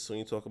points, when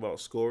you talk about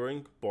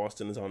scoring,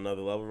 Boston is on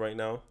another level right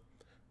now,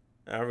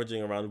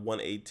 averaging around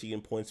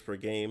 118 points per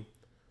game.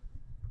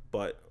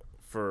 But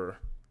for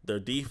their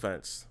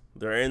defense,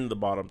 they're in the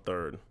bottom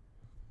third.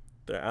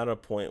 They're at a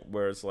point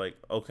where it's like,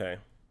 okay,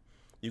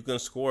 you can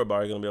score, but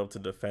are you going to be able to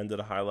defend at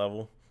a high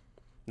level?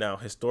 Now,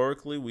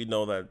 historically, we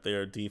know that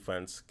their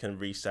defense can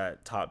reach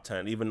that top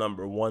 10, even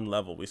number 1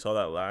 level. We saw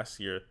that last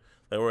year.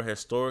 They were a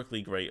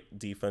historically great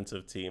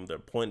defensive team. Their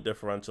point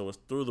differential was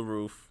through the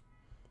roof.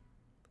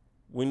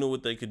 We knew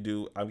what they could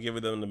do. I'm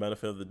giving them the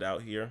benefit of the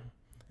doubt here,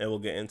 and we'll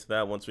get into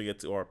that once we get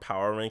to our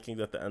power rankings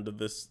at the end of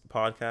this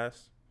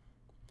podcast.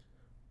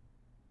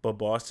 But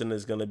Boston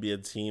is going to be a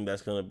team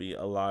that's going to be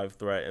a live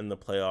threat in the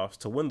playoffs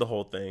to win the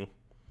whole thing.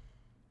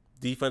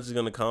 Defense is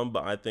going to come,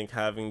 but I think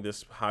having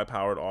this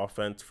high-powered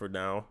offense for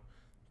now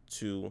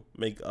to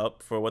make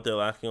up for what they're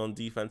lacking on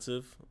the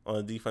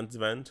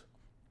defensive end,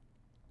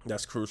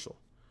 that's crucial.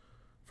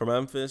 For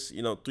Memphis,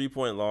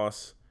 3-point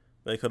loss,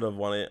 they could have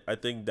won it. I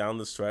think down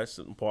the stretch,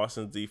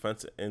 Boston's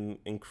defense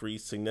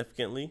increased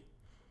significantly.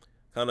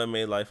 Kind of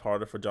made life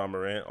harder for John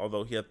Morant,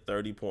 although he had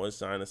 30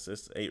 points, 9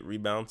 assists, 8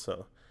 rebounds.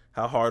 So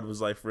how hard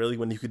was life really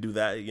when you could do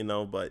that,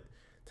 But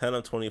 10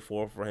 of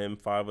 24 for him,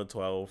 5 of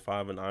 12,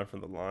 5 of 9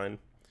 from the line.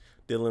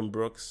 Dylan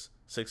Brooks,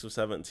 6 of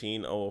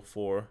 17, 0 of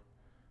 4.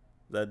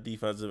 That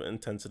defensive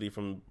intensity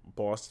from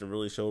Boston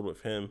really showed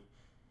with him.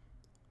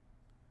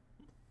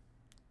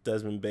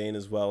 Desmond Bane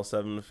as well,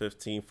 7 of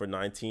 15 for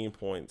 19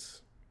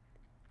 points.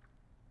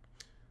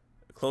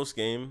 A close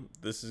game.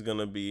 This is going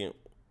to be,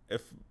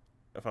 if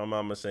I'm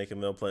not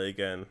mistaken, they'll play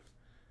again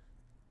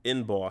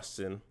in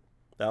Boston.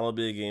 That'll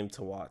be a game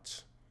to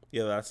watch.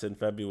 Yeah, that's in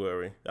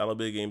February. That'll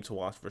be a game to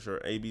watch for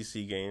sure.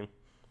 ABC game.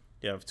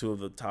 You have 2 of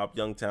the top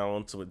young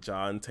talents with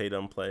Ja and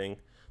Tatum playing.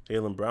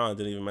 Jaylen Brown,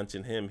 didn't even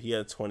mention him. He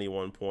had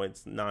 21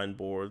 points, 9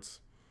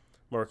 boards.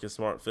 Marcus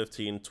Smart,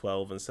 15,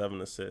 12, and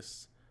 7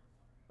 assists.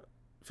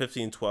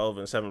 15, 12,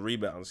 and 7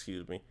 rebounds,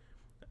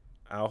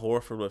 Al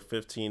Horford with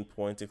 15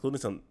 points,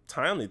 including some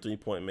timely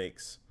 3-point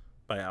makes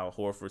by Al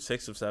Horford.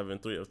 6 of 7,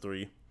 3 of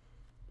 3.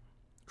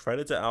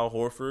 Credit to Al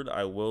Horford.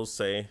 I will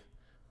say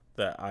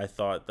that I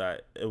thought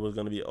that it was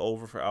going to be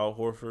over for Al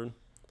Horford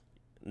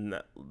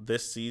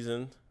this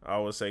season. I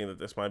was saying that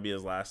this might be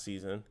his last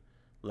season.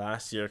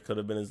 Last year could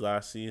have been his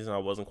last season. I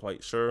wasn't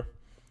quite sure.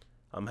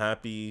 I'm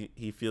happy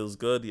he feels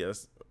good.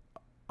 Yes,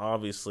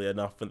 obviously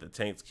enough for the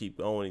tank to keep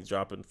going. He's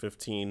dropping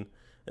 15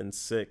 and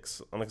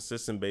 6 on a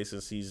consistent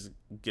basis. He's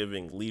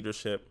giving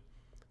leadership.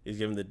 He's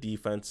giving the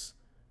defense.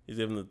 He's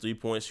giving the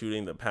 3-point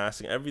shooting, the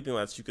passing, everything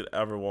that you could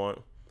ever want.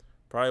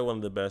 Probably one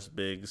of the best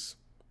bigs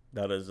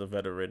that is a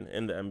veteran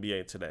in the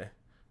NBA today.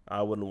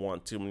 I wouldn't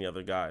want too many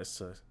other guys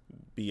to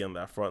be on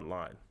that front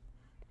line.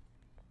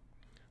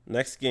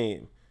 Next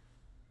game,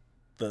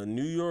 the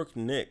New York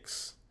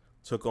Knicks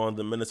took on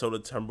the Minnesota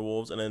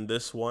Timberwolves, and in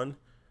this one,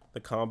 the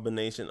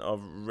combination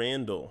of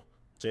Randall,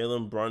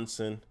 Jalen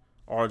Brunson,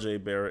 R.J.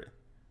 Barrett,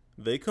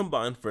 they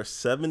combined for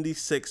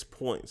 76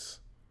 points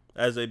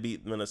as they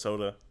beat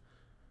Minnesota.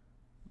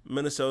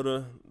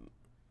 Minnesota,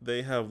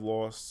 they have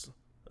lost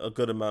a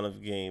good amount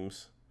of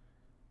games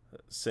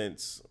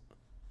since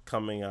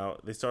coming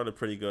out. They started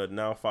pretty good,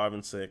 now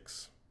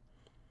 5-6.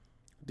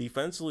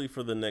 Defensively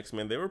for the Knicks,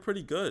 man, they were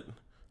pretty good.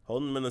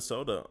 Holding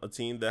Minnesota, a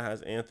team that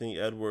has Anthony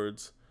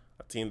Edwards,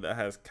 a team that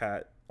has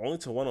Cat, only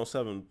to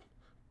 107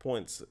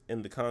 points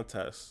in the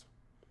contest.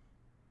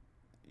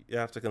 You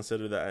have to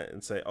consider that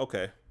and say,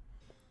 okay,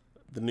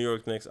 the New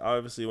York Knicks,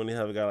 obviously when you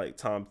have a guy like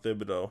Tom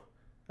Thibodeau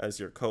as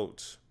your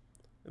coach,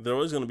 they're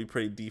always going to be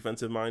pretty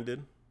defensive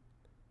minded,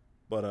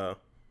 but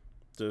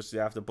just you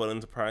have to put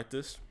into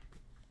practice.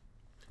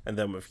 And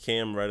then with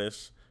Cam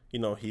Reddish,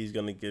 he's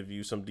going to give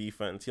you some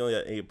defense. He only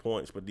had 8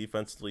 points, but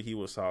defensively he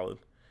was solid.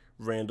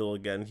 Randall,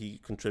 again, he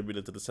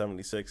contributed to the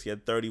 76. He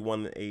had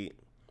 31 and 8.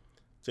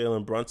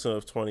 Jalen Brunson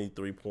of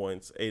 23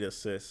 points, 8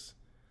 assists.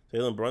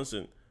 Jalen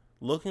Brunson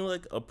looking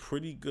like a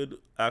pretty good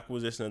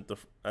acquisition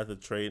at the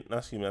trade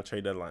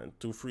deadline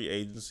through free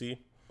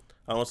agency.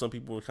 I know some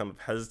people were kind of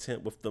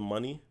hesitant with the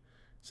money,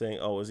 saying,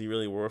 "Oh, is he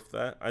really worth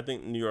that?" I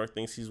think New York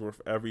thinks he's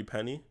worth every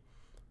penny,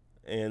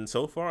 and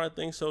so far I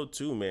think so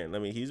too, man. I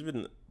mean, he's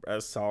been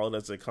as solid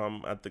as they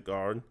come at the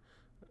guard.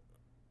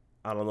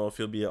 I don't know if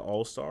he'll be an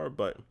all-star,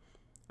 but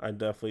I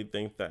definitely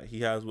think that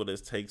he has what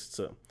it takes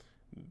to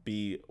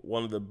be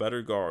one of the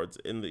better guards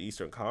in the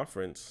Eastern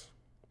Conference.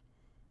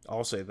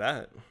 I'll say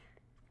that.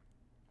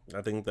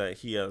 I think that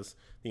he has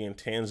the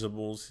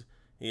intangibles.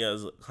 He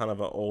has kind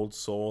of an old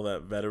soul,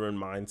 that veteran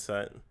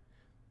mindset.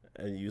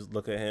 And you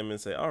look at him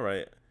and say, all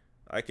right,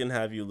 I can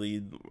have you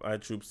lead my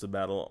troops to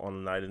battle on a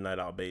night-in,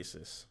 night-out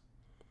basis.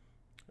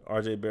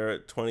 R.J.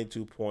 Barrett,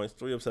 22 points,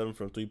 3 of 7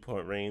 from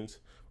three-point range.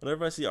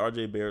 Whenever I see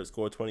R.J. Barrett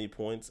score 20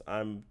 points,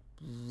 I'm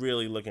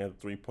really looking at the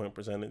three-point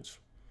percentage.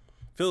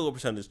 Field goal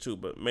percentage too,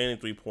 but mainly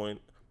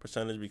three-point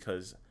percentage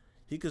because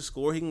he can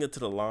score, he can get to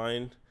the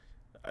line.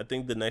 I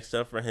think the next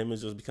step for him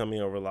is just becoming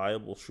a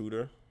reliable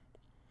shooter.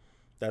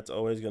 That's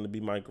always going to be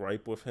my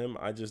gripe with him.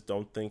 I just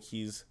don't think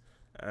he's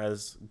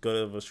as good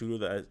of a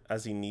shooter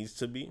as he needs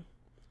to be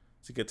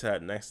to get to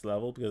that next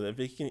level, because if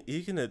he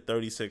can hit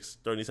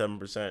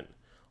 37%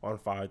 on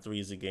 5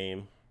 threes a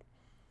game,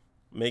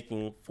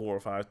 making 4 or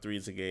 5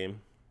 threes a game,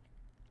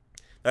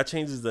 that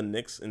changes the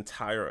Knicks'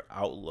 entire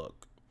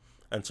outlook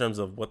in terms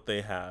of what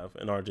they have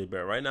in RJ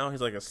Barrett. Right now,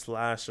 he's like a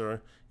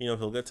slasher.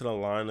 He'll get to the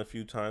line a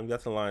few times. Got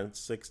to the line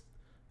 6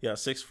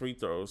 free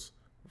throws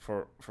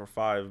for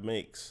 5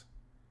 makes.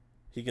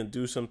 He can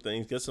do some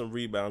things, get some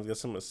rebounds, get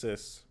some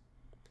assists.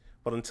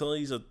 But until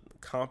he's a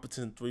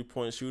competent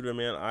three-point shooter,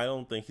 man, I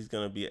don't think he's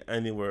going to be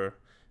anywhere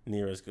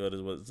near as good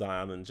as what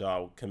Zion and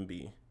Ja can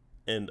be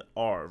and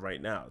are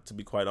right now, to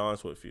be quite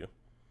honest with you.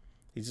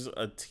 He's just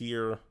a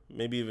tier,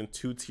 maybe even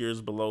 2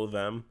 tiers below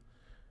them.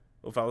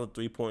 Without a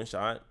three-point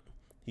shot,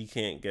 he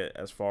can't get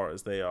as far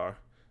as they are,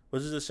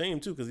 which is a shame,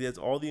 too, because he has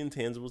all the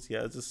intangibles. He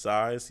has the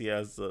size. He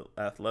has the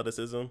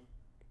athleticism.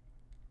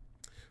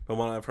 From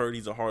what I've heard,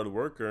 he's a hard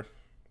worker.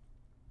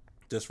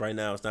 Just right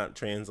now, it's not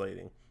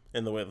translating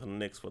in the way that the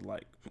Knicks would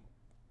like.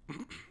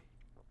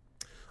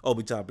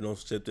 Obi Toppin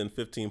also chipped in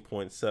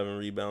 15.7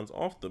 rebounds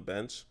off the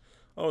bench.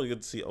 Always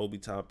good to see Obi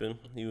Toppin.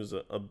 He was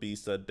a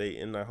beast at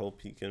Dayton. I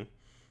hope he can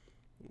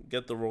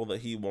get the role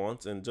that he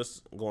wants. And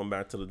just going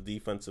back to the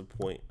defensive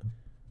point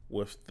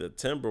with the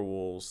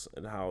Timberwolves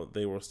and how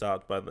they were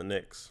stopped by the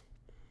Knicks.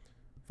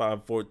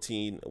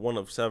 5-14, 1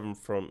 of 7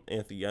 from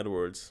Anthony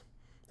Edwards.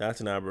 That's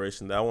an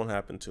aberration. That won't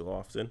happen too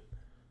often.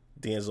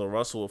 D'Angelo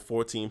Russell with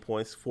 14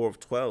 points, 4 of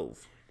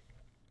 12.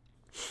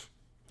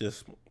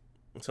 Just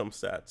some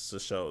stats to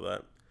show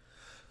that.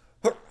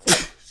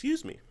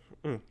 Excuse me.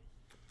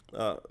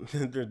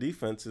 Their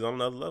defense is on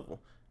another level.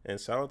 And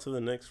shout out to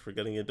the Knicks for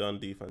getting it done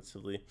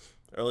defensively.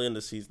 Early in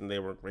the season, they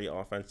were great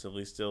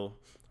offensively, still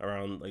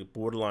around like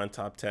borderline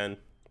top 10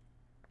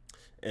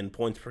 in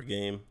points per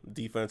game.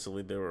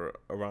 Defensively, they were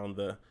around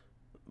the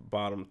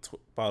bottom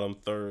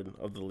third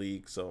of the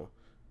league. So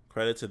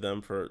credit to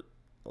them for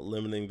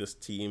limiting this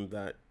team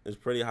that is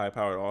pretty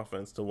high-powered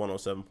offense to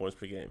 107 points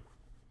per game.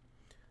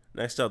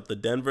 Next up, the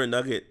Denver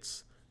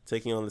Nuggets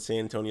taking on the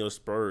San Antonio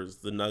Spurs.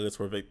 The Nuggets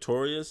were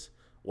victorious,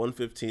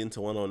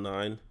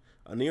 115-109.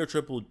 A near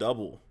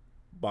triple-double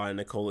by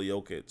Nikola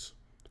Jokic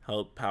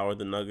helped power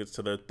the Nuggets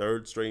to their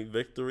 3rd straight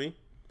victory.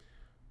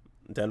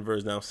 Denver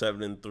is now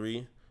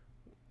 7-3.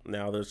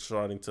 Now they're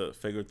starting to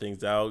figure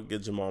things out,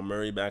 get Jamal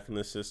Murray back in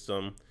the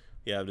system.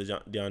 You have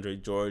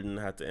DeAndre Jordan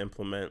had to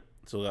implement.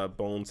 Still got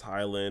Bones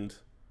Highland.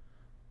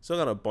 Still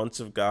got a bunch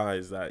of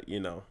guys that,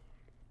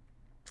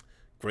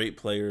 great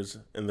players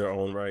in their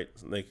own right.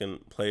 They can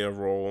play a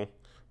role.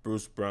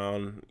 Bruce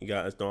Brown, you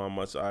guys know how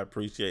much I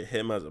appreciate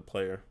him as a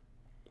player.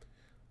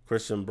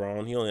 Christian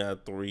Braun, he only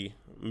had 3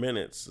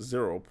 minutes,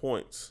 0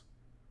 points.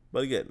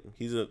 But again,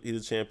 he's a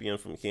champion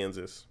from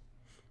Kansas.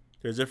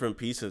 There's different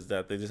pieces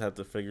that they just have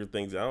to figure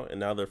things out, and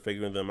now they're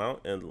figuring them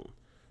out. And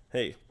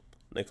hey,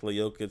 Nikola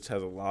Jokic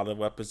has a lot of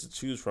weapons to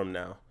choose from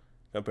now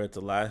compared to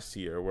last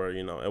year, where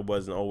it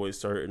wasn't always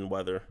certain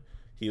whether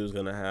he was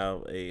gonna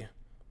have a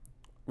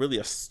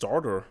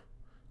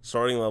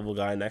starting level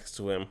guy next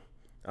to him,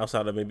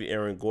 outside of maybe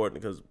Aaron Gordon,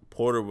 because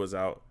Porter was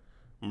out,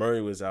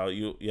 Murray was out.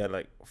 You had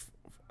I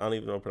don't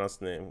even know how to pronounce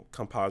the name,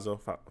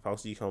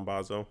 Fauci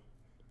Campazzo.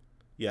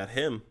 You had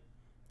him.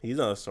 He's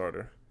not a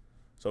starter.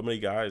 So many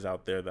guys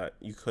out there that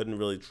you couldn't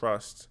really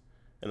trust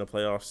in a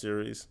playoff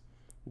series.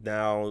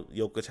 Now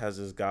Jokic has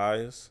his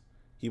guys.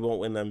 He won't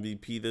win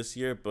MVP this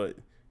year, but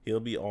he'll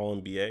be all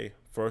NBA,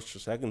 first or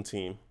second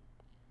team.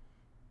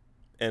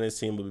 And his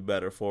team will be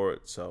better for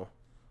it. So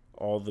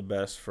all the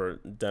best for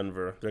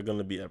Denver. They're going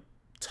to be a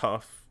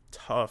tough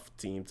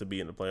team to be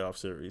in the playoff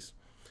series.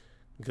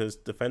 Because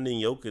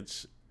defending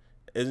Jokic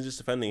isn't just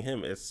defending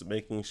him. It's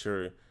making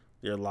sure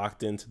you're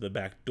locked into the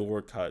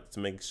backdoor cut, to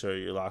make sure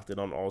you're locked in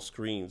on all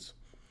screens.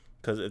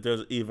 Because if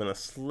there's even a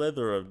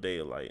sliver of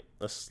daylight,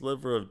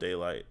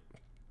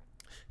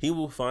 he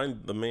will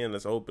find the man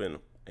that's open,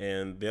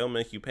 and they'll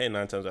make you pay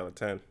 9 times out of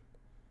 10.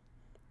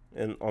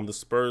 And on the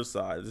Spurs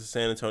side, this is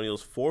San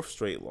Antonio's 4th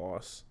straight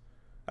loss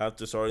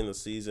after starting the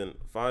season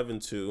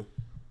 5-2.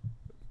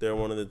 They're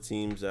one of the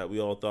teams that we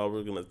all thought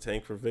were going to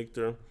tank for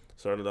Victor.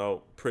 Started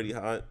out pretty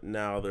hot.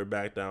 Now they're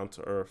back down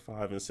to earth,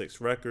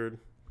 5-6 record.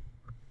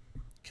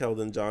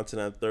 Keldon Johnson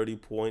had 30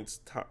 points.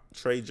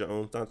 Trey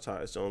Jones, not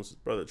Tyus Jones, his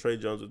brother Trey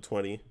Jones with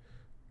 20.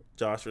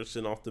 Josh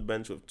Richardson off the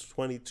bench with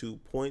 22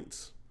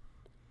 points.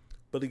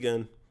 But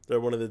again,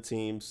 they're one of the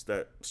teams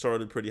that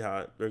started pretty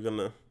hot. They're going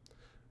to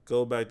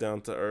go back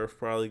down to earth,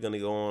 probably going to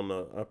go on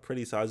a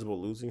pretty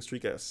sizable losing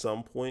streak at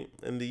some point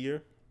in the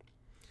year,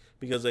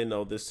 because they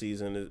know this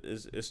season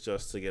is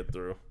just to get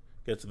to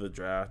the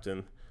draft,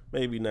 and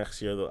maybe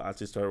next year they'll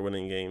actually start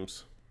winning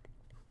games.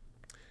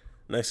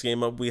 Next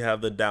game up, we have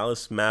the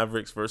Dallas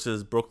Mavericks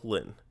versus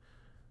Brooklyn.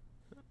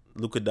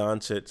 Luka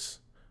Doncic,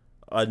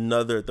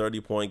 another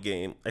 30-point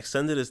game.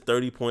 Extended his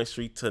 30-point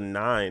streak to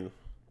 9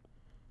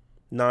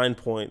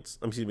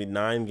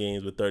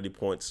 games with 30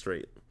 points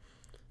straight.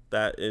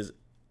 That is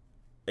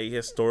a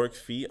historic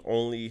feat,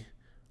 only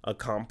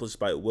accomplished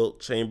by Wilt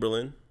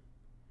Chamberlain.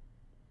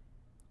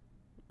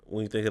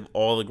 When you think of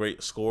all the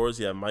great scorers,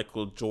 you have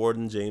Michael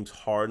Jordan, James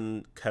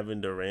Harden,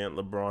 Kevin Durant,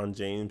 LeBron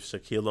James,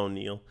 Shaquille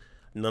O'Neal.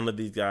 None of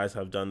these guys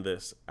have done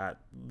this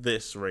at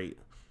this rate,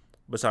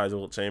 besides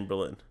Wilt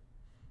Chamberlain.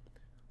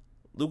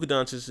 Luka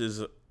Doncic is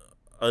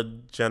a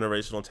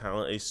generational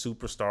talent, a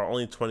superstar,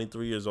 only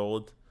 23 years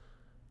old.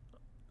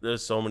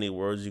 There's so many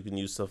words you can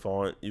use,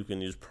 savant, you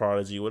can use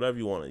prodigy, whatever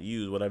you want to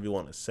use, whatever you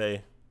want to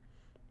say.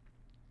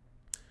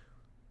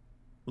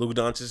 Luka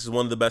Doncic is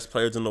one of the best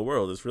players in the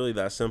world. It's really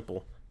that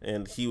simple.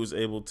 And he was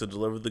able to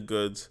deliver the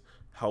goods,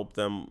 help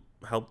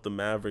the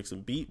Mavericks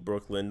and beat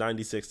Brooklyn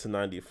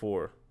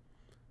 96-94.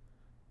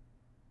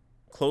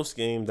 Close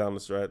game down the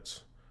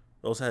stretch.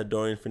 We also had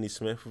Dorian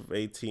Finney-Smith with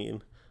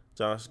 18.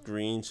 Josh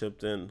Green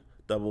chipped in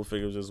double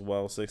figures as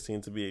well,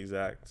 16 to be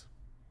exact.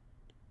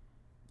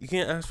 You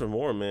can't ask for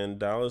more, man.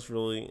 Dallas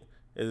really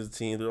is a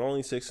team. They're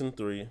only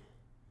 6-3,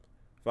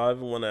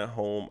 5-1 at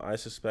home. I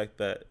suspect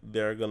that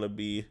they're gonna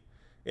be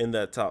in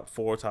that top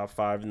 4, top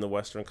 5 in the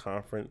Western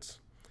Conference,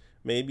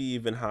 maybe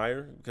even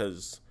higher,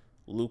 because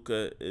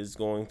Luka is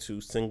going to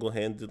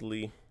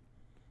single-handedly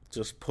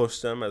just push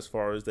them as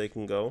far as they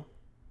can go.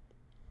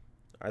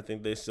 I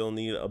think they still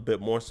need a bit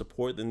more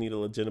support. They need a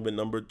legitimate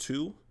number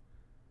 2.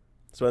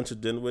 Spencer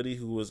Dinwiddie,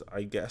 who was,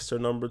 I guess, their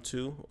number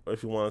 2, or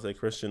if you want to say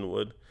Christian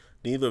Wood.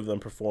 Neither of them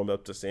performed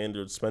up to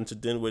standards. Spencer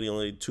Dinwiddie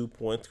only had 2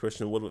 points.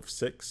 Christian Wood with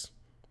 6.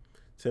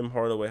 Tim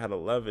Hardaway had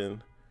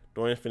 11.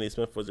 Dorian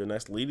Finney-Smith was their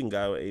next leading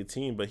guy with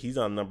 18, but he's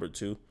on number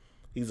 2.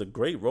 He's a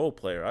great role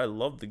player. I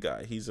love the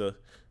guy. He's a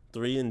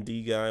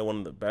 3-and-D guy, one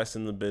of the best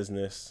in the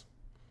business.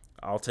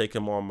 I'll take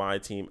him on my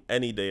team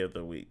any day of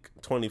the week,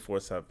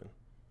 24/7.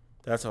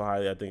 That's how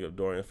highly I think of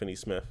Dorian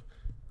Finney-Smith.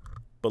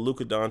 But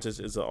Luka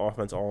Doncic is an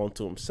offense all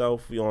unto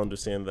himself. We all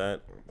understand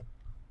that.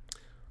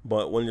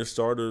 But when your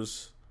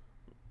starters,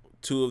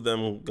 2 of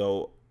them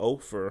go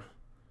 0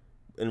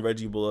 in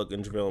Reggie Bullock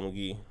and JaVale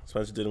McGee,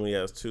 Spencer Dinwiddie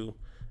has 2,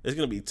 it's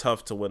going to be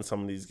tough to win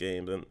some of these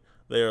games. And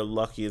they are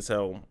lucky as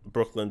hell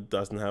Brooklyn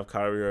doesn't have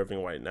Kyrie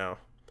Irving right now,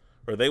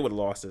 or they would have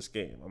lost this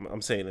game.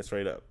 I'm saying it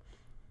straight up.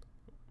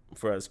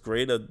 For as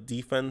great a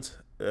defense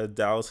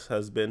Dallas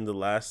has been the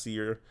last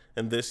year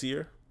and this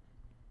year,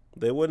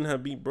 they wouldn't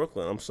have beat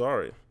Brooklyn. I'm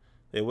sorry.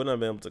 They wouldn't have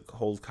been able to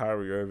hold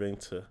Kyrie Irving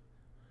to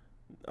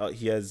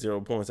he has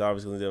 0 points,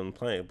 obviously, they didn't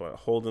play, but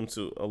hold him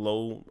to a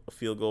low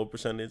field goal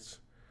percentage?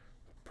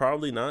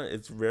 Probably not.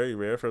 It's very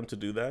rare for him to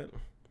do that.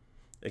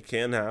 It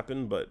can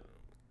happen, but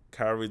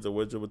Kyrie's a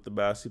wizard with the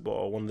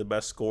basketball, one of the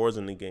best scorers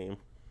in the game.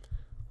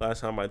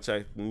 Last time I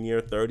checked, near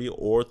 30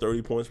 or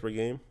 30 points per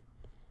game.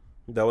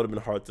 That would have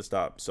been hard to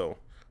stop. So,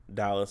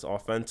 Dallas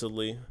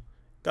offensively,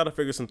 got to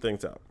figure some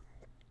things out.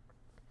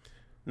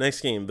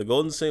 Next game, the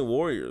Golden State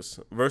Warriors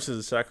versus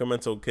the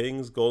Sacramento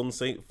Kings. Golden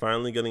State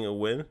finally getting a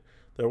win.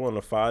 They were on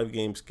a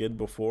 5-game skid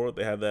before.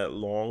 They had that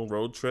long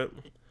road trip,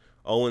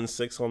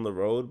 0-6 on the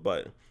road,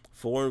 but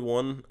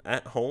 4-1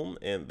 at home,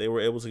 and they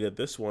were able to get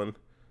this one,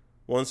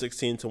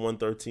 116 to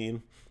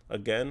 113.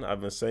 Again,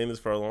 I've been saying this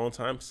for a long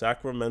time.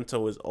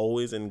 Sacramento is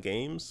always in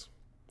games,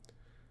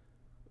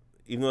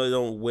 even though they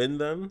don't win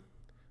them.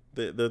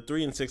 They're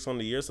 3-6 on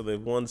the year, so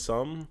they've won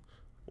some,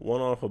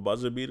 one off a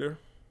buzzer beater.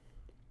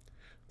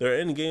 They're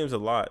in games a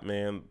lot,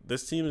 man.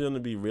 This team is going to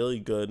be really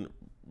good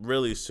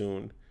really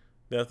soon.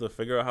 They have to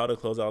figure out how to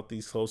close out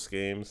these close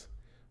games.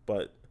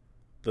 But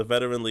the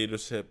veteran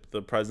leadership,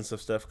 the presence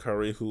of Steph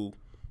Curry, who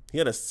he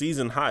had a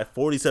season high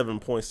 47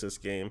 points this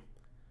game.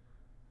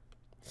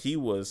 He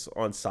was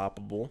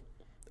unstoppable,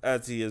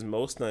 as he is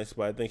most nights,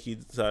 but I think he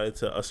decided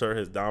to assert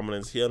his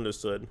dominance. He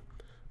understood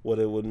what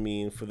it would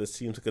mean for this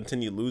team to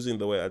continue losing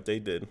the way that they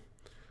did.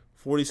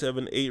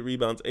 47, 8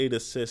 rebounds, 8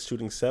 assists,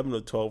 shooting 7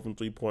 of 12 from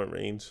three-point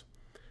range.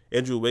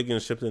 Andrew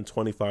Wiggins shipped in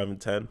 25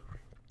 and 10.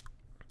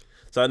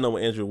 So I know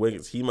with Andrew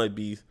Wiggins, he might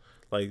be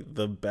like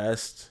the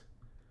best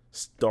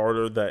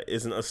starter that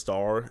isn't a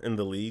star in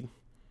the league.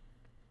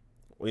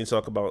 When you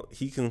talk about,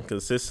 he can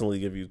consistently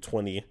give you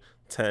 20,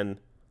 10,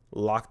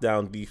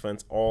 lockdown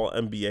defense, all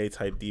NBA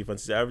type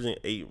defense. He's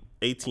averaging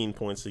 18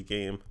 points a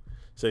game,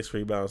 6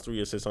 rebounds, 3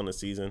 assists on the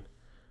season.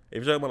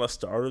 If you're talking about a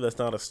starter that's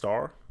not a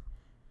star,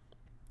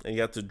 and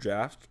you have to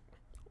draft,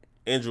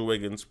 Andrew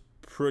Wiggins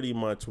pretty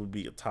much would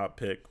be a top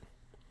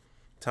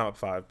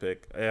 5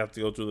 pick. I have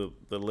to go through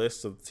the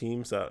list of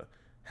teams that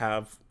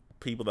have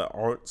people that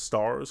aren't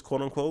stars,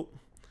 quote unquote,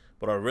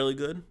 but are really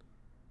good.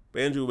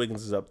 But Andrew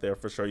Wiggins is up there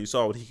for sure. You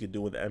saw what he could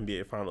do with the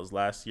NBA Finals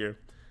last year.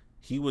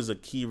 He was a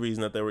key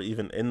reason that they were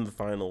even in the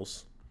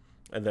finals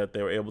and that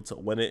they were able to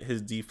win it.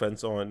 His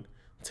defense on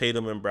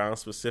Tatum and Brown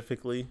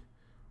specifically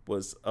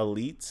was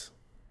elite.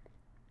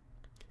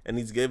 And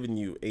he's giving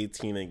you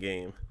 18 a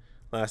game.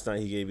 Last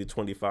night he gave you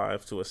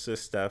 25 to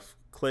assist Steph.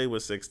 Clay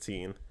was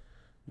 16.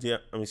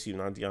 Not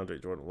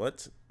DeAndre Jordan.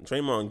 What?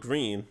 Draymond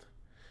Green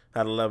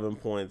had 11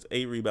 points,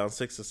 8 rebounds,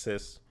 6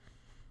 assists.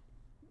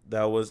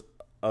 That was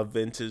a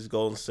vintage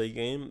Golden State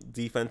game.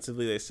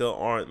 Defensively, they still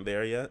aren't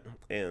there yet.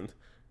 And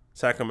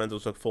Sacramento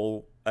took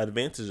full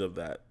advantage of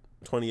that.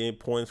 28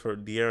 points for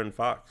De'Aaron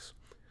Fox.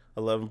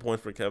 11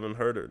 points for Kevin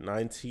Huerter.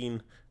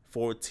 19,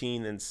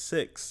 14, and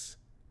 6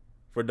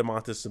 for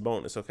Domantas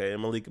Sabonis. Okay,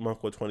 and Malik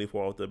Monk with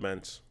 24 off the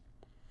bench.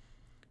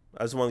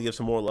 I just want to give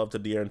some more love to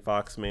De'Aaron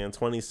Fox, man.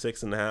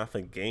 26.5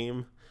 a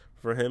game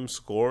for him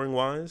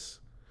scoring-wise.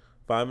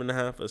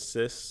 5.5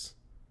 assists.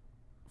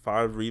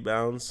 5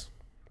 rebounds.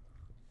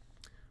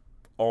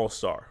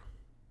 All-star.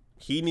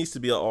 He needs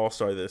to be an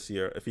all-star this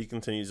year if he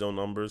continues those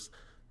numbers.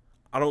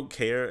 I don't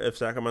care if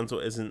Sacramento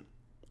isn't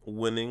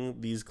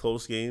winning these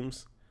close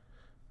games.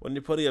 When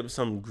you're putting up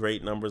some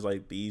great numbers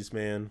like these,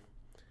 man,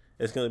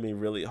 it's going to be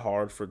really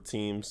hard for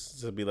teams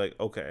to be like,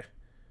 okay,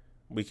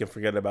 we can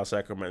forget about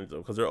Sacramento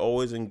because they're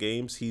always in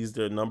games. He's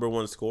their number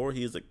one scorer.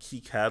 He is a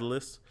key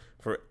catalyst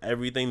for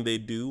everything they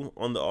do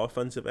on the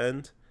offensive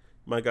end.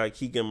 My guy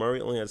Keegan Murray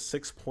only had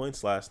 6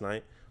 points last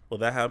night. Will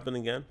that happen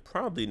again?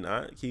 Probably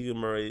not. Keegan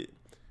Murray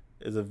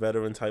is a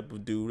veteran type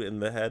of dude in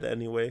the head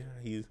anyway.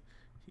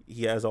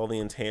 He has all the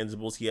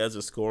intangibles. He has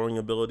a scoring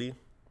ability.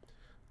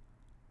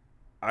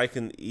 I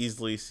can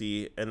easily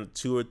see in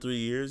 2 or 3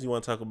 years, you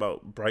want to talk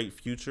about bright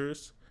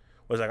futures,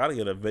 which I got to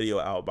get a video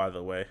out, by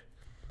the way,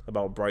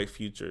 about bright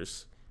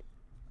futures.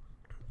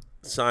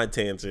 Side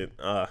tangent.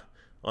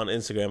 On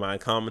Instagram, I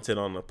commented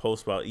on a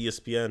post about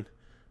ESPN.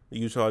 The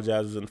Utah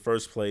Jazz was in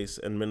first place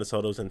and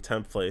Minnesota was in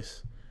 10th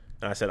place.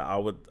 And I said I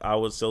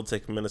would still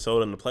take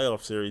Minnesota in the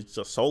playoff series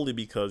just solely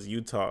because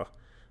Utah,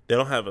 they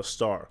don't have a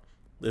star.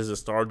 There's a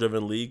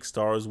star-driven league.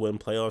 Stars win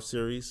playoff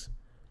series.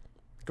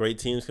 Great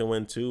teams can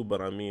win too,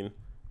 but I mean,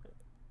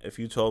 if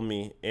you told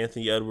me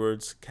Anthony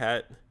Edwards,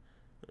 Cat,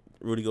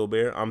 Rudy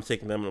Gobert, I'm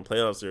taking them in the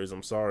playoff series.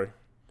 I'm sorry.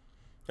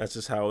 That's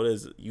just how it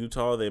is.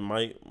 Utah, they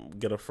might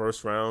get a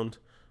first-round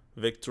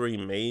victory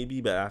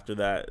maybe, but after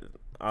that,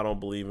 I don't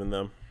believe in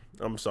them.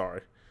 I'm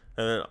sorry.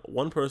 And then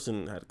one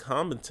person had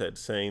commented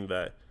saying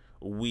that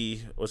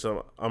which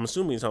I'm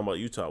assuming he's talking about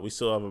Utah, we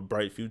still have a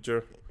bright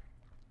future.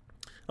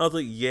 I was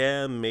like,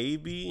 yeah,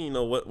 maybe. You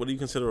know, what do you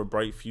consider a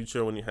bright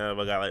future when you have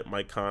a guy like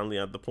Mike Conley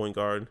at the point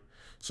guard?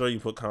 Sure, you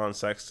put Colin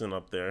Sexton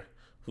up there,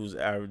 who's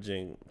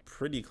averaging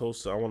pretty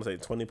close to, I want to say,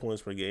 20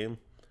 points per game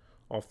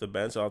off the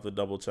bench. I'll have to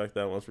double-check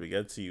that once we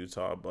get to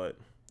Utah. But,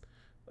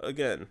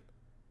 again,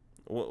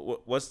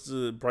 what's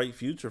the bright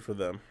future for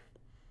them?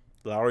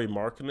 Lauri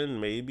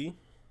Markkanen, maybe.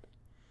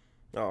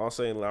 I'll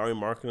say Lauri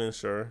Markkanen,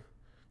 sure.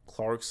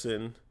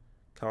 Clarkson,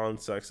 Colin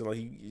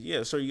Sexton.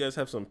 Yeah, sure, you guys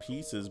have some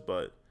pieces,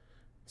 but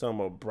talking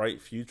about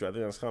bright future, I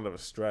think that's kind of a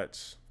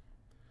stretch.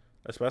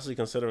 Especially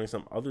considering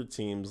some other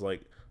teams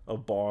like a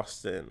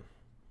Boston,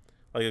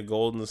 like a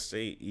Golden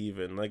State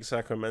even, like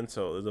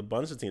Sacramento. There's a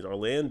bunch of teams.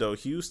 Orlando,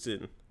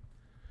 Houston.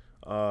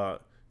 Go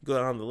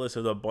down the list.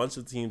 There's a bunch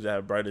of teams that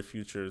have brighter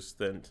futures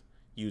than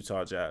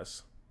Utah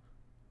Jazz.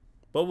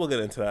 But we'll get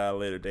into that at a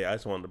later date. I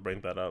just wanted to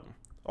bring that up.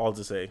 All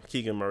to say,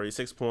 Keegan Murray,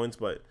 6 points,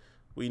 but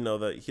we know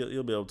that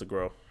he'll be able to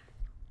grow.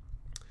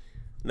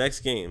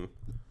 Next game,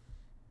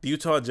 the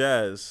Utah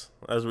Jazz,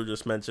 as we are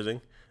just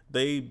mentioning,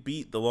 they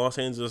beat the Los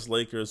Angeles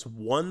Lakers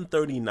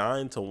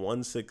 139 to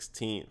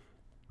 116.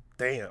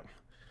 Damn.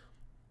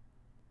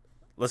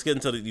 Let's get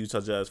into the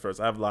Utah Jazz first.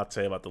 I have a lot to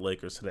say about the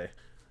Lakers today.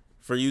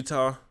 For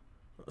Utah,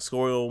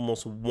 scoring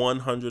almost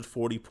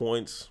 140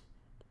 points.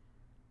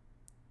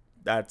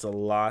 That's a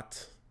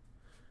lot.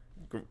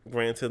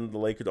 Granted, the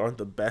Lakers aren't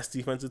the best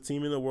defensive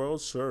team in the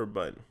world, sure,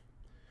 but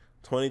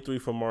 23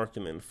 from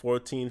Markkanen,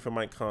 14 from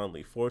Mike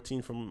Conley,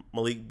 14 from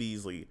Malik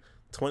Beasley,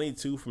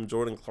 22 from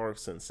Jordan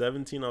Clarkson,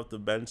 17 off the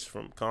bench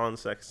from Colin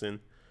Sexton,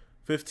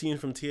 15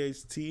 from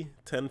THT,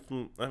 10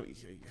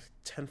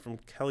 from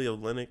Kelly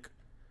Olynyk.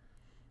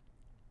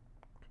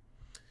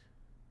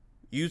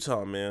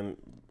 Utah, man,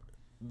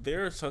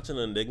 they're such an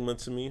enigma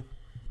to me.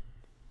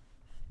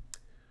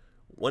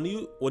 When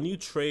you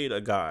trade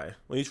a guy,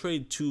 when you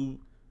trade two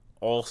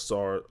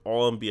all-star,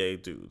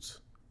 all-NBA dudes,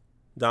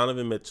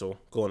 Donovan Mitchell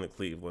going to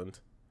Cleveland,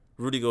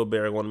 Rudy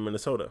Gobert going to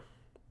Minnesota,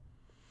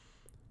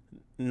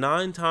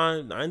 99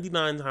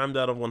 times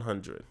out of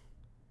 100,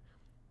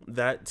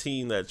 that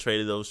team that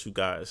traded those two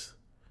guys,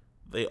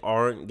 they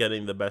aren't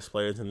getting the best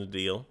players in the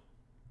deal,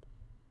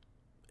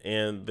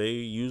 and they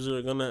usually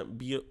are going to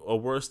be a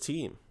worse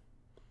team.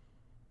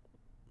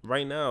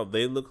 Right now,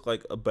 they look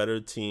like a better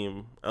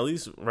team, at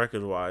least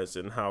record-wise,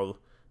 than how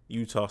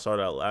Utah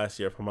started out last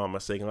year, if I'm not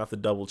mistaken. I'll have to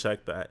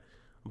double-check that.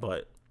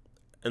 But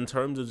in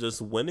terms of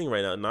just winning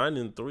right now,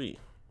 9-3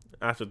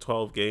 after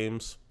 12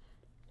 games,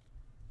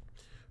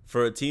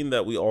 for a team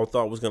that we all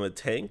thought was going to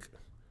tank,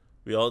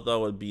 we all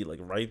thought would be like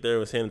right there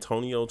with San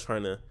Antonio,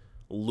 trying to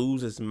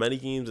lose as many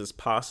games as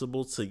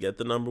possible to get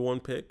the number one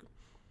pick,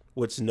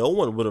 which no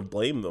one would have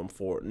blamed them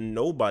for.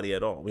 Nobody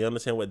at all. We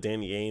understand what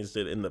Danny Ainge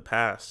did in the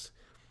past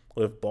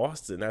with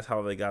Boston. That's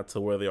how they got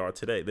to where they are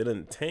today. They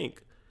didn't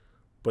tank,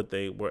 but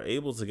they were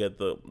able to get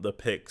the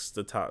picks,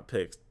 the top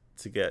picks,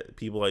 to get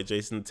people like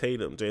Jason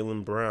Tatum,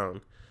 Jaylen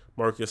Brown,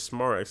 Marcus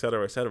Smart,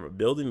 etc.,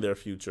 building their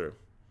future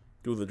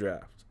through the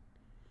draft.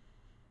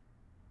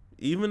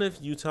 Even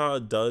if Utah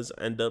does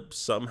end up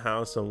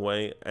somehow, some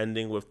way,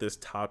 ending with this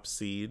top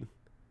seed,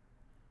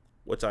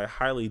 which I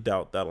highly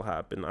doubt that'll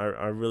happen.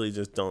 I really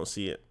just don't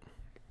see it.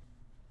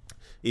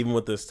 Even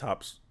with this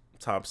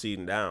top seed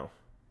now.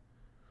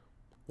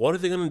 What are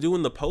they going to do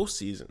in the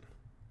postseason?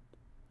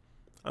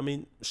 I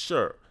mean,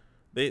 sure,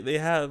 they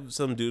have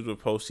some dudes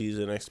with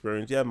postseason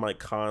experience. You have Mike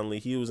Conley.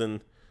 He was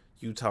in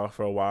Utah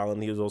for a while,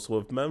 and he was also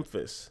with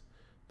Memphis.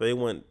 They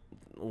went,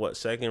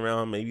 second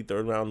round, maybe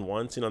third round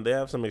once. They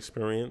have some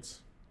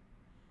experience.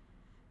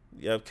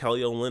 You have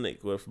Kelly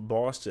Olynyk with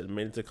Boston,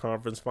 made it to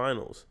conference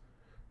finals.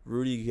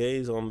 Rudy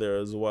Gay's on there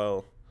as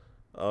well.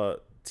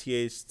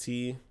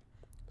 THT,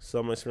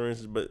 some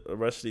experience, but the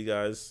rest of the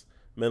guys,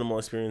 minimal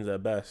experience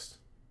at best.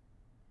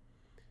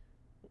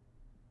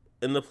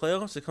 In the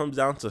playoffs, it comes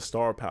down to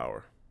star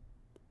power.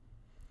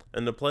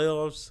 In the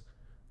playoffs,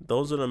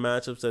 those are the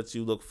matchups that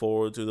you look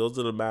forward to. Those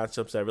are the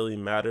matchups that really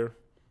matter.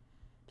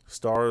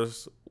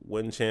 Stars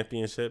win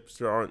championships.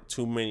 There aren't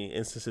too many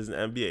instances in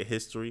NBA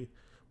history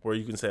where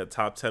you can say a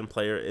top 10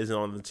 player isn't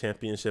on the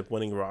championship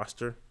winning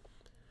roster.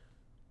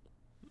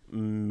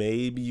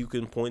 Maybe you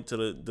can point to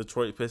the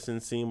Detroit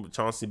Pistons team with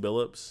Chauncey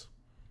Billups.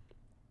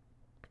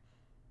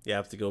 You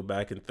have to go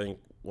back and think,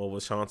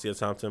 was Chauncey a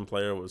top 10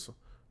 player? Was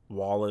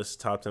Wallace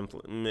top 10?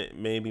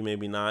 Maybe,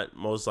 maybe not.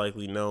 Most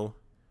likely no.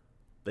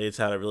 They just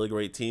had a really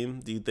great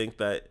team. Do you think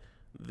that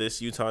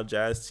this Utah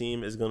Jazz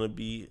team is going to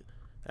be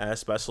as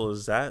special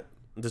as that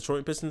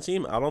Detroit Pistons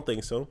team? I don't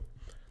think so.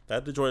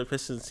 That Detroit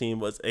Pistons team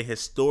was a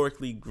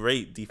historically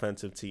great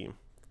defensive team.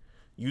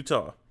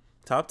 Utah,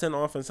 top 10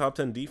 offense, top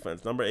 10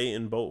 defense, number 8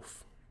 in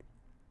both.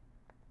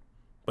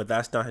 But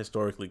that's not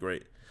historically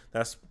great.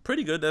 That's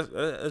pretty good.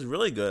 That's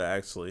really good,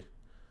 actually.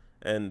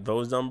 And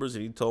those numbers,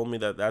 if you told me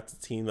that that's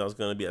a team that was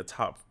going to be a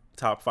top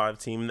 5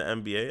 team in the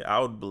NBA, I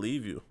would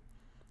believe you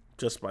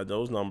just by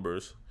those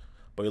numbers.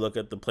 But you look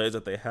at the players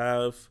that they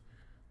have,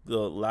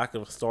 the lack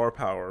of star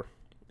power.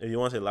 If you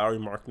want to say Lauri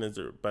Markkanen is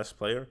their best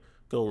player,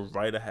 go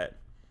right ahead.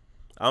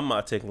 I'm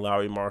not taking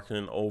Lauri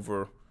Markkanen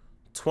over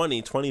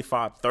 20,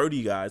 25,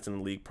 30 guys in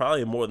the league,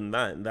 probably more than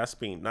that, and that's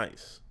being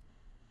nice.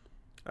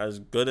 As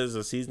good as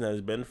the season has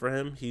been for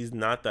him, he's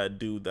not that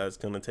dude that's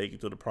going to take you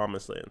to the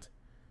promised land.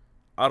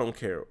 I don't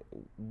care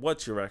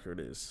what your record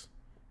is.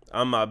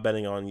 I'm not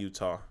betting on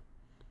Utah.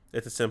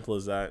 It's as simple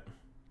as that.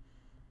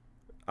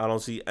 I don't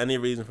see any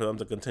reason for them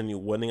to continue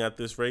winning at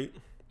this rate.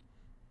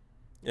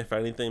 If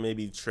anything,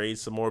 maybe trade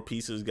some more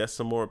pieces, get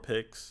some more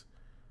picks,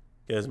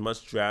 get as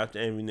much draft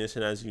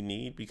ammunition as you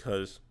need,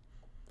 because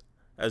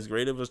as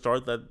great of a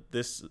start that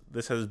this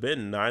has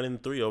been,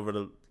 9-3 over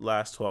the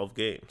last 12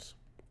 games.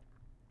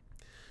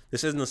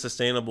 This isn't a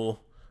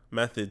sustainable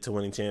method to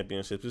winning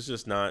championships. It's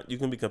just not. You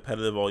can be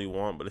competitive all you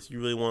want, but if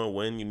you really want to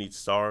win, you need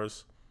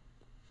stars.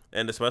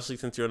 And especially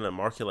since you're in a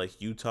market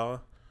like Utah,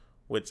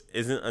 which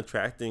isn't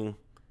attracting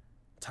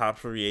top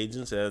free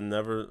agents and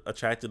never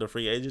attracted a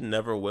free agent,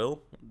 never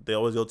will. They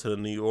always go to the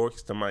New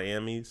Yorks, the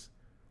Miamis,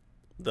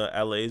 the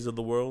LAs of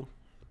the world.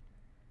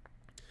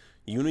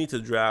 You need to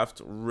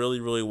draft really,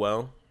 really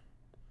well.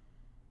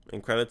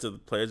 And credit to the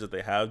players that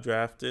they have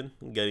drafted,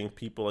 getting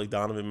people like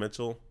Donovan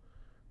Mitchell,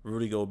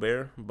 Rudy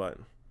Gobert. But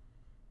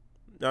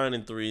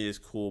 9-3 is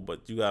cool,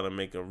 but you got to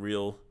make a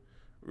real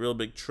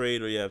big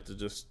trade, or you have to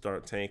just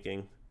start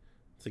tanking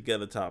to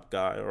get a top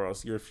guy, or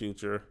else your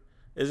future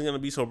isn't going to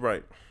be so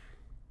bright.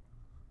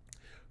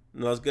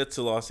 Now let's get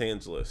to Los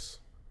Angeles.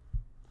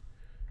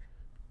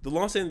 The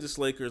Los Angeles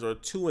Lakers are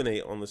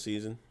 2-8 on the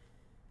season,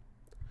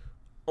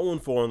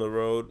 0-4 on the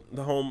road.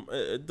 The home,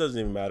 it doesn't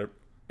even matter.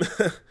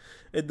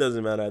 It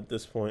doesn't matter at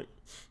this point.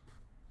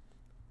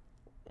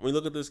 When we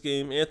look at this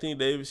game, Anthony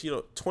Davis,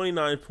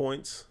 29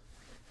 points,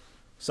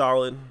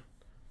 solid.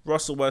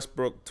 Russell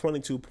Westbrook,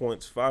 22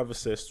 points, 5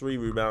 assists, 3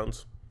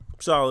 rebounds,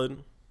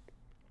 solid.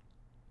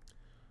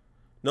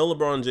 No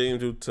LeBron James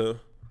due to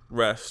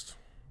rest,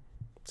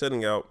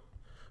 sitting out.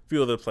 A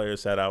few other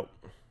players sat out.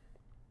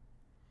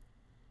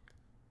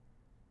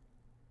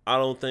 I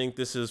don't think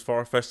this is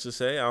far-fetched to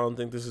say. I don't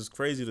think this is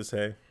crazy to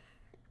say.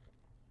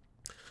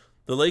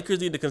 The Lakers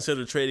need to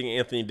consider trading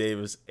Anthony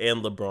Davis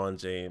and LeBron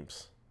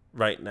James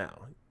right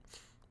now.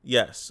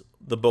 Yes,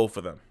 the both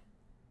of them.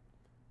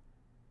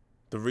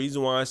 The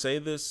reason why I say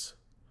this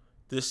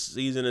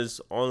season is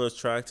on a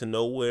track to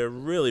nowhere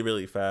really,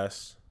 really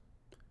fast.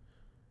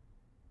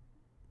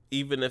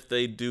 Even if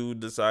they do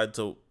decide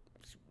to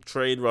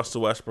trade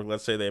Russell Westbrook,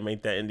 let's say they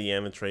make that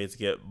Indiana trade to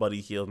get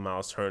Buddy Hield,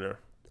 Miles Turner,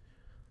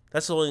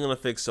 that's only going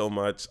to fix so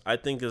much. I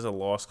think it's a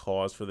lost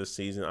cause for this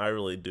season. I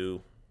really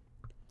do.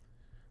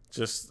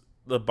 Just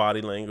the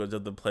body language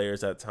of the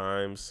players at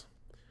times,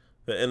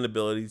 the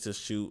inability to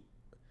shoot.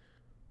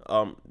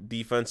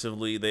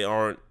 Defensively, they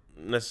aren't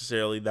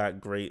necessarily that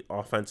great.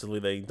 Offensively,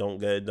 they don't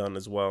get it done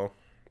as well.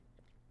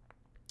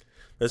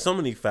 There's so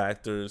many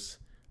factors,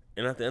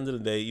 and at the end of the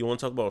day, you want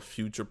to talk about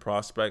future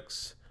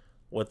prospects,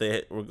 what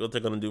they're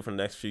going to do for the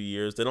next few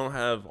years. They don't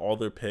have all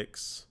their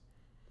picks.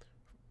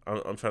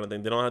 I'm trying to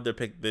think. They don't have their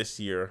pick this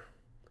year.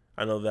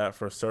 I know that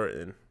for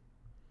certain.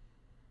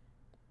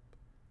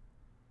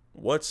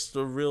 What's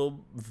the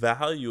real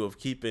value of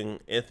keeping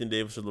Anthony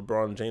Davis or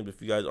LeBron James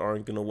if you guys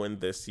aren't going to win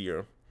this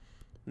year?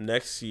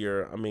 Next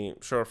year,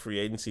 sure, free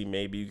agency,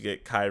 maybe you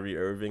get Kyrie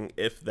Irving,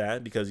 if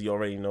that, because you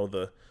already know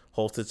the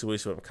whole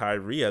situation with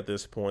Kyrie at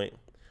this point.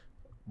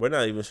 We're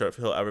not even sure if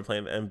he'll ever play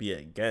in the NBA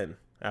again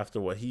after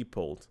what he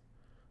pulled.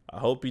 I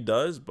hope he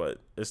does, but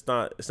it's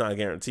not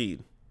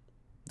guaranteed,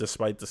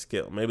 despite the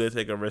skill. Maybe they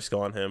take a risk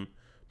on him,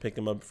 pick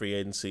him up free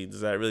agency.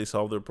 Does that really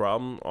solve their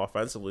problem?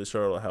 Offensively,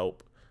 sure, it'll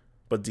help.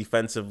 But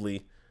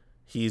defensively,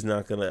 he's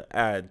not going to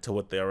add to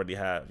what they already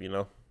have,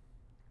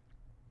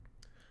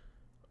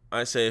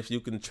 I say if you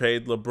can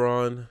trade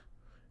LeBron,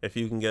 if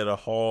you can get a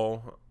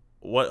haul,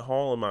 what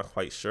haul, I'm not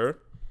quite sure.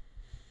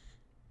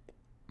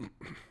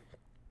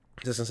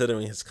 Just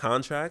considering his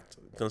contract,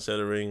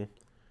 considering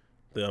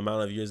the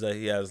amount of years that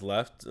he has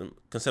left, and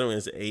considering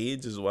his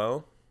age as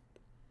well,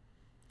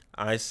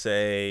 I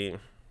say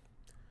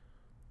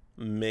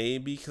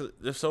maybe, because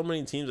there's so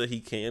many teams that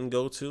he can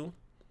go to,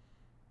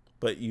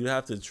 but you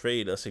have to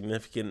trade a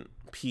significant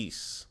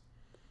piece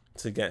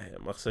to get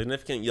him, a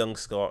significant young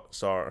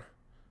star.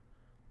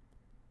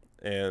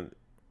 And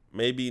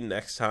maybe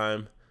next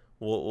time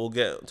we'll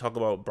talk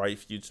about bright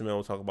futures, and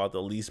we'll talk about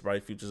the least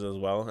bright futures as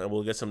well, and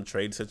we'll get some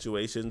trade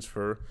situations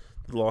for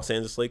the Los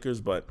Angeles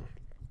Lakers. But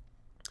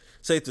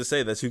safe to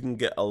say that you can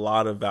get a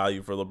lot of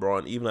value for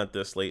LeBron even at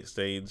this late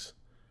stage.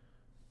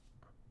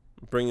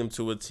 Bring him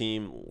to a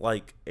team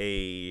like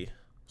a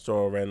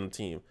random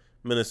team,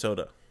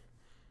 Minnesota.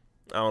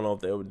 I don't know if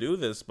they would do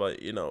this,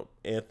 but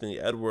Anthony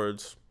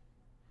Edwards,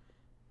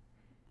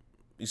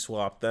 you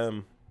swap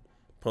them.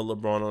 Put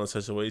LeBron on a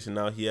situation.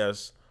 Now he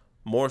has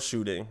more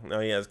shooting. Now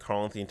he has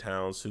Karl-Anthony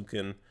Towns, who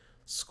can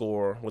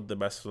score with the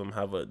best of them,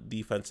 have a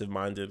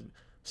defensive-minded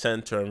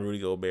center, and Rudy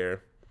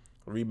Gobert.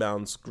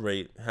 Rebounds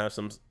great. Have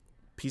some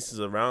pieces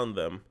around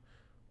them.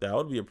 That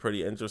would be a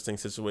pretty interesting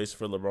situation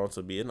for LeBron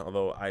to be in,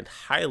 although I'd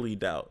highly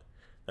doubt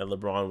that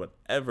LeBron would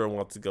ever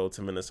want to go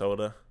to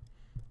Minnesota.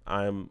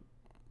 I'm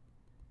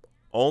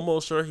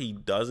almost sure he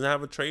doesn't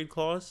have a trade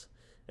clause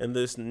in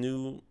this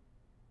new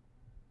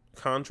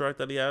contract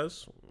that he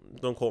has.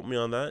 Don't quote me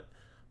on that.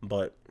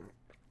 But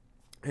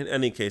in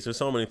any case, there's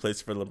so many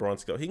places for LeBron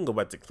to go. He can go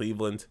back to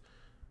Cleveland,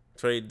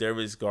 trade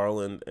Darius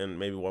Garland, and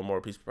maybe one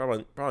more piece.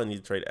 Probably need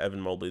to trade Evan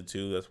Mobley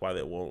too. That's why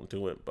they won't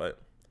do it. But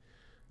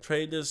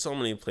there's so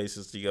many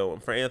places to go.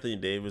 And for Anthony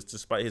Davis,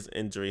 despite his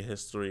injury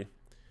history,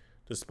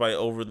 despite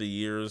over the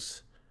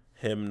years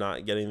him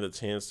not getting the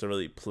chance to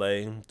really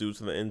play due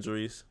to the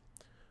injuries,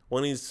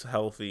 when he's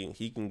healthy,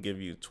 he can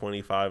give you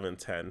 25 and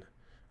 10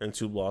 and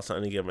 2 blocks on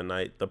any given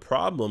night. The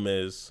problem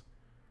is,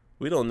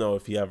 we don't know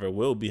if he ever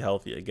will be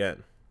healthy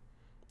again.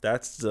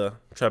 That's the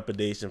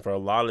trepidation for a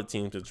lot of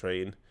teams to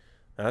trade.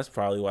 That's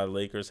probably why the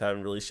Lakers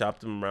haven't really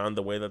shopped him around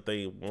the way that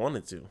they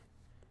wanted to.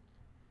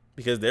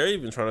 Because they're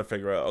even trying to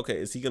figure out, okay,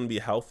 is he going to be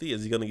healthy?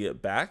 Is he going to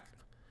get back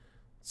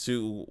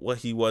to what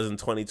he was in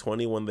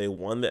 2020 when they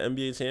won the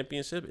NBA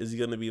championship? Is he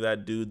going to be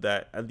that dude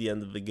that at the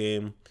end of the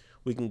game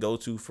we can go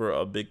to for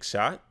a big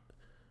shot?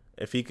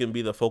 If he can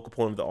be the focal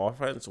point of the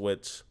offense,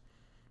 which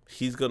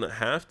he's going to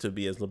have to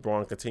be as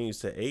LeBron continues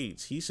to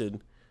age, he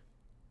should,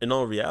 in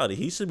all reality,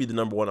 he should be the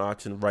number one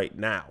option right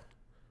now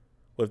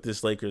with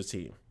this Lakers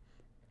team.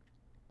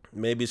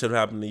 Maybe it should have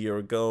happened a year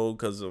ago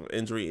because of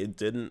injury. It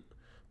didn't.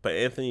 But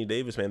Anthony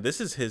Davis, man, this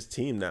is his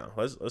team now.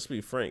 Let's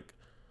be frank.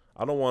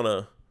 I don't want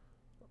to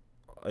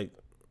like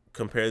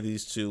compare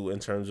these two in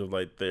terms of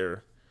like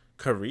their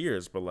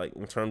careers, but like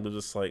in terms of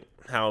just like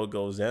how it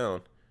goes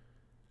down.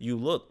 You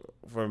look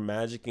for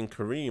Magic and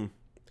Kareem.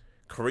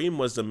 Kareem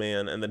was the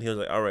man, and then he was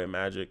like, "All right,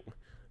 Magic,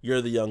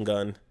 you're the young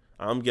gun.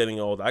 I'm getting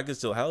old. I can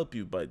still help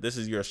you, but this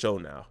is your show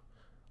now."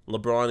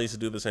 LeBron needs to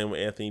do the same with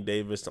Anthony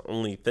Davis. The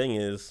only thing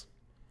is,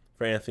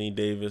 for Anthony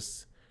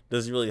Davis,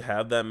 does he really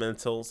have that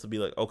mental to be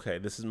like, okay,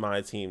 this is my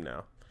team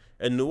now?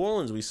 In New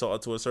Orleans, we saw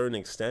it to a certain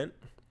extent,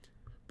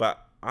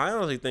 but I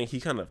honestly think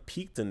he kind of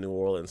peaked in New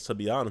Orleans, to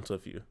be honest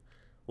with you.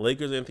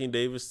 Lakers, Anthony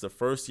Davis, the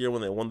first year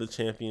when they won the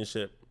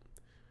championship,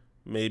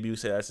 maybe you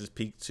say that's his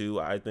peak too.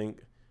 I think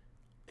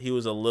he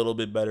was a little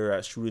bit better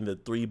at shooting the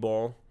three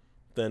ball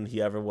than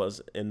he ever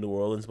was in New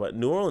Orleans. But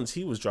New Orleans,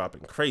 he was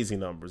dropping crazy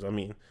numbers. I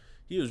mean,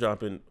 he was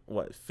dropping,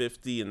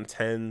 50 and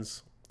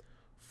 10s,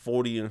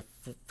 40 and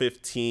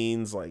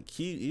 15s. Like,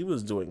 he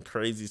was doing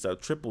crazy stuff,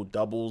 triple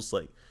doubles.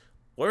 Like,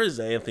 where is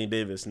Anthony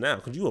Davis now?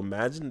 Could you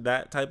imagine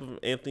that type of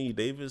Anthony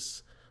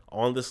Davis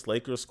on this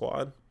Lakers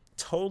squad?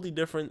 Totally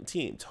different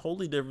team,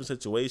 totally different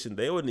situation.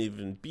 They wouldn't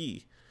even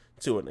be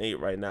 2-8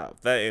 right now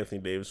if that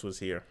Anthony Davis was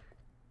here.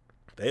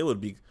 They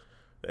would be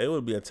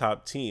a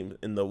top team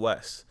in the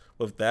West.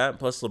 With that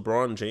plus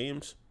LeBron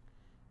James,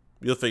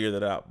 you'll figure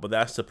that out. But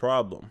that's the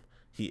problem.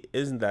 He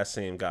isn't that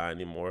same guy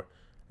anymore.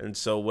 And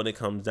so when it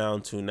comes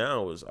down to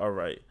now is, all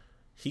right,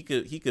 he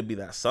could be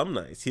that some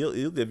nights.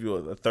 He'll give you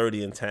a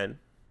 30 and 10,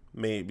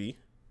 maybe.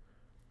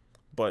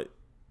 But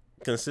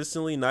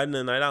consistently, night in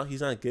and night out,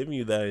 he's not giving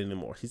you that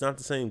anymore. He's not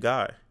the same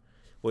guy,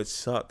 which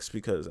sucks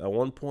because at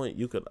one point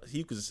you could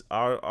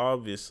argue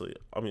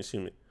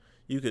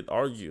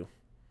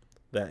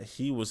that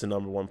he was the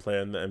number one player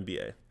in the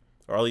NBA,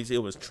 or at least it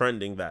was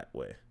trending that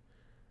way.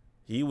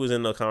 He was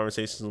in the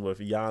conversations with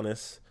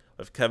Giannis,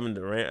 with Kevin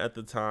Durant at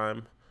the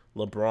time,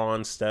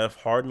 LeBron,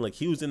 Steph, Harden. Like,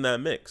 he was in that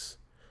mix.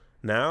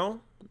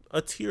 Now,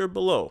 a tier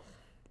below,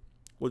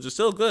 which is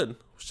still good,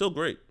 still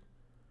great,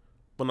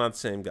 but not the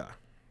same guy.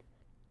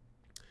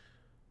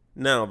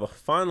 Now, the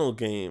final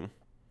game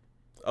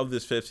of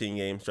this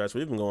 15-game stretch,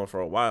 we've been going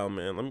for a while,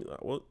 man.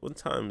 What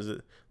time is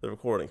it? The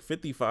recording,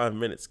 55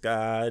 minutes.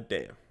 God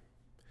damn.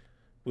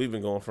 We've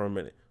been going for a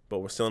minute, but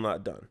we're still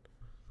not done.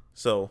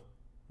 So,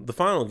 the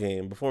final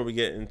game, before we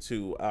get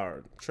into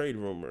our trade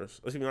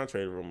rumors,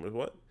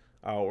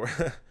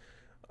 Our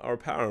our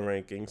power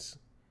rankings.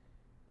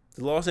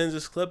 The Los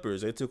Angeles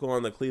Clippers, they took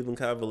on the Cleveland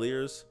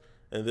Cavaliers,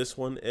 and this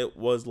one, it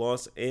was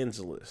Los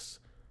Angeles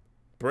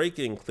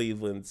breaking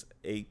Cleveland's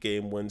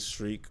 8-game win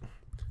streak.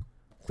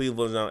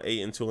 Cleveland's now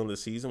 8-2 in the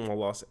season, while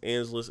Los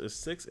Angeles is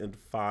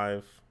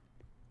 6-5.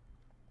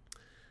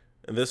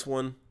 And this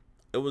one,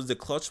 it was the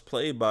clutch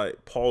play by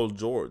Paul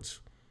George.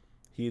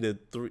 He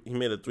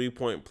made a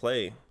 3-point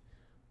play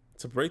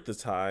to break the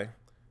tie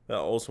that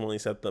ultimately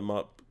set them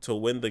up to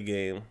win the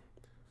game.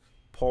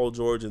 Paul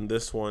George in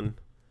this one,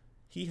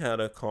 he had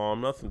a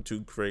calm, nothing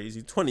too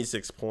crazy.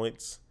 26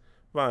 points,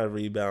 5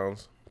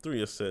 rebounds,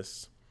 3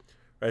 assists.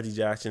 Reggie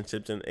Jackson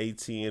chipped in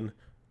 18.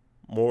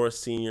 Morris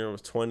Sr.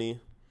 was 20.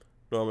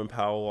 Norman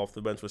Powell off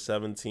the bench was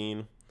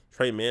 17.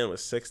 Trey Mann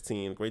was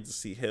 16. Great to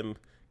see him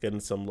getting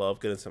some love,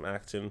 getting some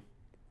action.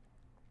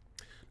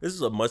 This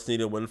is a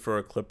much-needed win for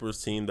a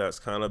Clippers team that's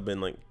kind of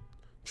been like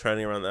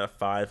trending around that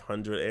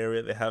 500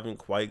 area. They haven't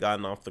quite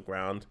gotten off the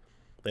ground.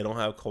 They don't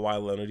have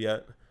Kawhi Leonard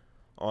yet.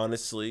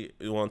 Honestly,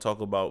 you want to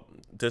talk about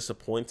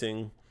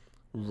disappointing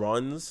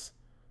runs.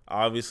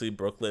 Obviously,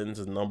 Brooklyn's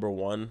is number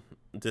one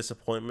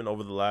disappointment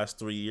over the last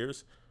 3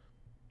 years.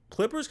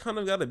 Clippers kind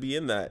of got to be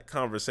in that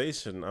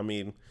conversation. I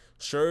mean,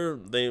 sure,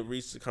 they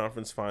reached the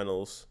conference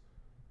finals,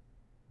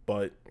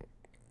 but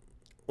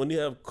when you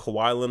have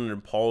Kawhi Leonard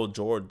and Paul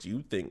George,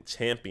 you think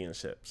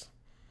championships.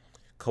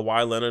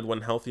 Kawhi Leonard,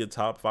 when healthy, a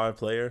top 5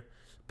 player.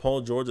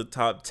 Paul George, a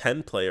top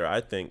 10 player,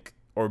 I think,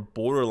 or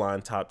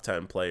borderline top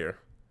 10 player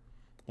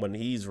when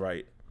he's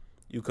right.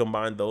 You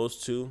combine those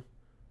two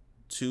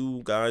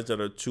guys that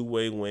are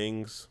two-way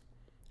wings.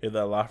 You hear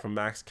that a lot from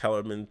Max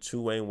Kellerman,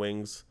 two-way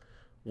wings,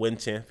 win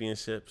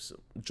championships.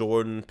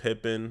 Jordan,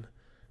 Pippen,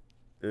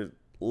 there's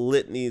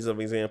litanies of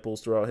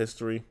examples throughout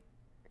history.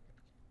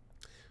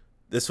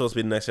 This was supposed to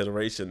be the next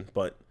generation,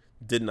 but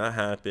did not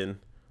happen.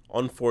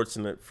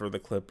 Unfortunate for the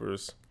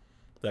Clippers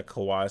that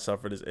Kawhi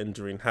suffered his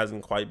injury and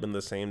hasn't quite been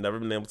the same. Never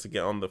been able to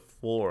get on the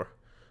floor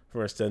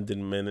for extended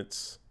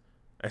minutes.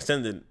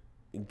 Extended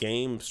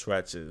game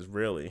stretches,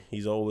 really.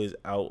 He's always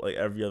out like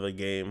every other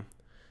game.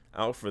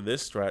 Out for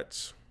this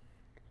stretch.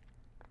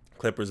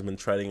 Clippers have been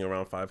treading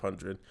around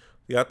 500.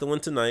 We got the win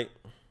tonight.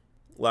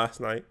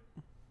 Last night.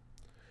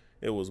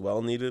 It was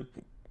well needed.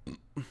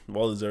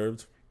 Well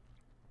deserved.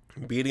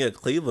 Beating a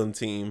Cleveland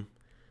team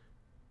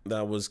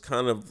that was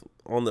kind of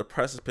on the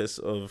precipice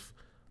of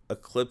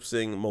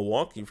eclipsing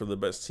Milwaukee for the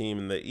best team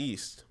in the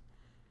East.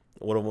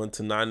 Would have went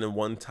to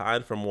 9-1,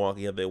 tied for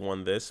Milwaukee had they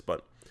won this,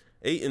 but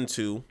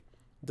 8-2.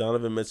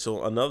 Donovan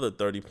Mitchell, another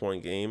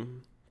 30-point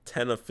game,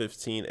 10 of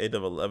 15, 8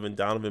 of 11.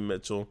 Donovan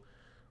Mitchell,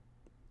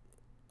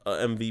 a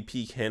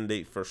MVP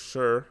candidate for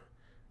sure,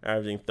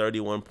 averaging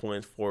 31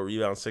 points, 4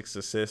 rebounds, 6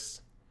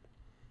 assists.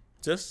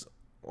 Just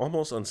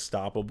almost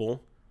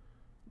unstoppable.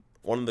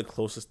 One of the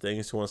closest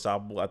things to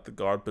unstoppable at the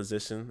guard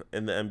position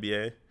in the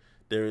NBA.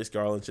 Darius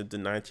Garland jumped to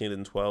 19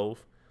 and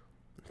 12.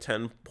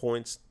 10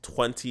 points,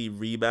 20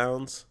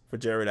 rebounds for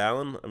Jared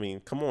Allen. I mean,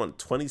 come on,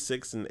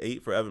 26 and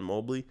 8 for Evan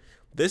Mobley.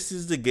 This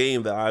is the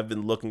game that I've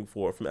been looking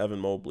for from Evan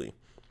Mobley.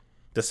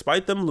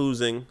 Despite them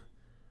losing,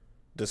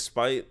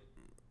 despite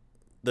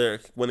their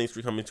winning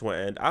streak coming to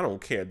an end, I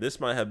don't care. This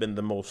might have been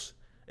the most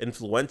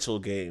influential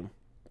game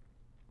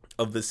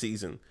of the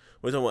season.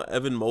 We're talking about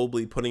Evan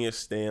Mobley putting his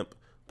stamp,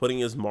 putting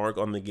his mark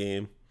on the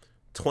game.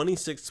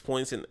 26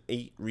 points and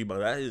 8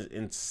 rebounds. That is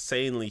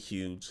insanely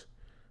huge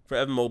for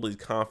Evan Mobley's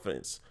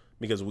confidence,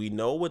 because we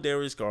know what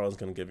Darius Garland's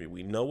going to give you.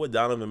 We know what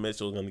Donovan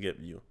Mitchell is going to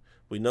give you.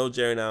 We know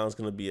Jared Allen's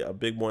going to be a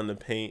big one in the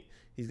paint.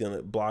 He's going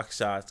to block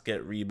shots,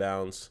 get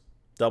rebounds,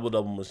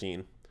 double-double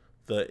machine.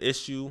 The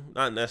issue,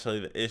 not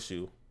necessarily the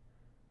issue,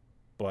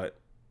 but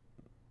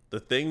the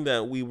thing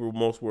that we were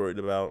most worried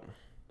about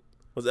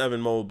was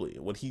Evan Mobley.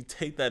 Would he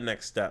take that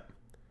next step?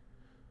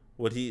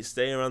 Would he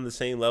stay around the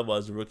same level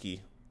as a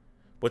rookie,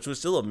 which was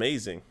still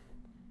amazing?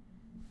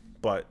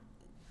 But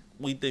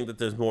we think that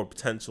there's more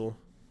potential.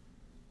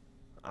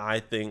 I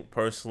think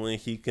personally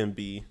he can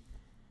be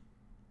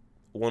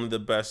one of the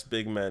best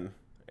big men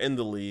in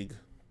the league.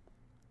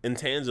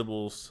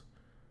 Intangibles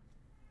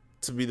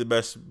to be the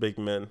best big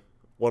men,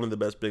 one of the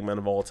best big men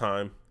of all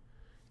time.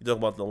 You talk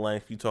about the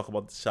length, you talk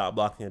about the shot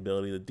blocking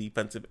ability, the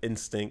defensive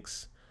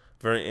instincts.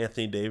 Very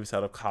Anthony Davis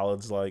out of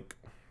college, like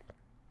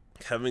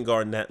Kevin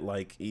Garnett,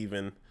 like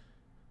even.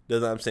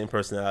 Doesn't have the same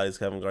personality as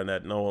Kevin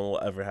Garnett. No one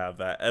will ever have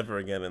that ever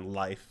again in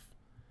life.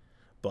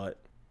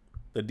 But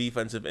the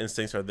defensive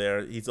instincts are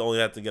there. He's only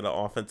had to get an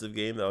offensive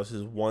game. That was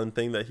his one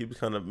thing that he was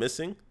kind of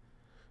missing.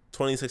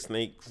 26 and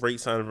 8, great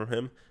sign from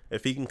him.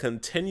 If he can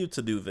continue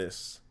to do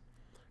this,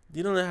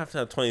 you don't have to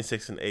have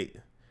 26 and 8.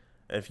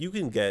 If you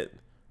can get,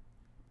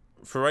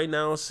 for right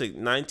now,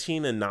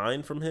 19 and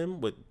 9 from him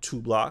with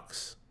 2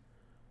 blocks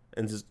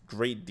and just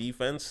great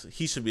defense,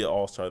 he should be an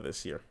all-star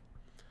this year.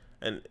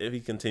 And if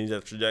he continues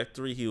that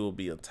trajectory, he will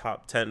be a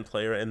top 10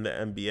 player in the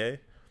NBA.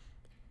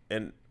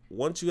 And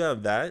once you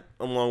have that,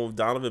 along with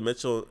Donovan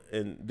Mitchell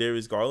and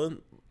Darius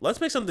Garland, let's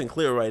make something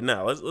clear right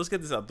now. Let's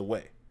get this out the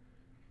way.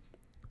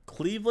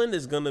 Cleveland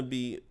is going to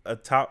be a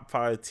top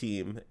 5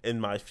 team in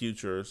my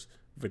futures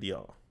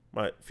video.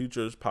 My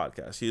futures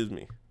podcast, excuse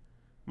me.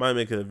 Might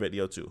make it a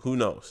video too. Who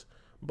knows?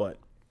 But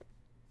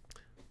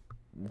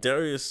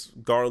Darius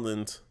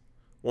Garland,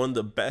 one of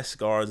the best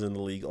guards in the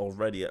league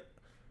already.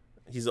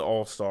 He's an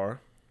all-star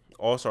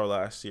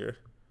last year.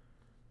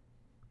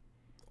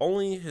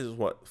 Only his,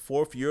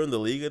 4th year in the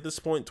league at this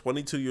point,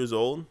 22 years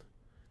old.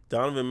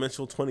 Donovan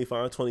Mitchell,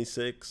 25,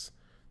 26.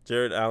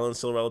 Jared Allen,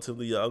 still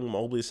relatively young.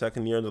 Mobley,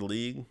 2nd year in the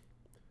league.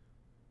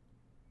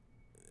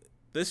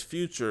 This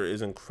future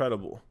is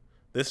incredible.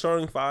 This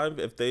starting 5,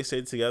 if they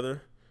stay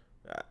together,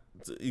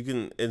 you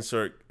can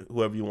insert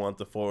whoever you want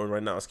the forward.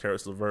 Right now it's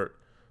Karis LeVert,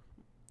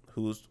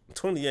 who's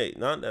 28,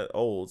 not that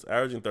old,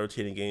 averaging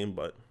 13 a game,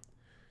 but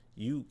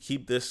you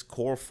keep this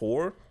core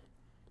 4,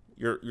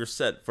 you're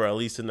set for at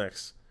least the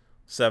next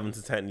 7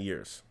 to 10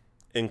 years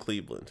in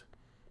Cleveland.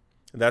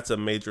 And that's a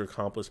major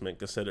accomplishment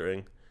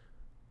considering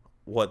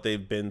what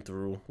they've been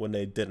through when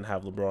they didn't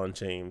have LeBron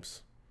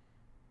James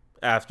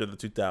after the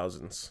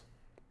 2000s.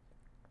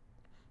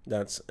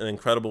 That's an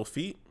incredible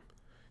feat.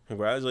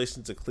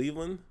 Congratulations to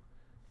Cleveland.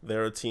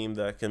 They're a team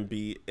that can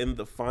be in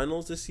the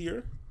finals this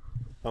year.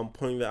 I'm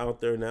putting that out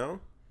there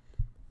now.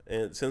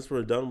 And since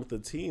we're done with the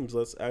teams,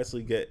 let's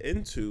actually get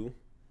into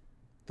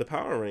the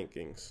power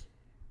rankings.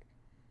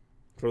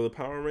 For the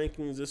power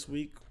rankings this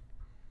week,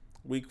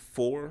 week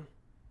 4,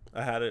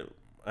 I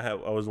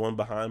was one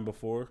behind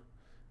before.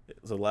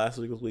 So last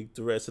week was week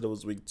 3. I said it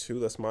was week 2.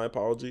 That's my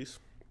apologies.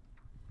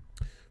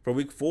 For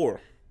week 4,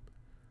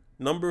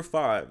 number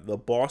 5, the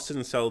Boston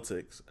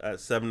Celtics at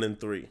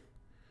 7-3.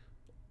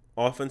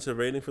 Offensive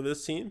rating for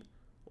this team,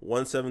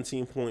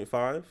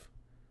 117.5.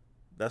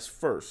 That's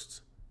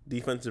first.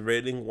 Defensive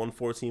rating,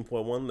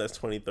 114.1. That's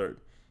 23rd.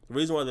 The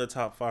reason why they're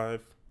top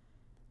 5,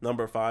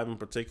 number 5 in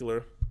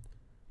particular,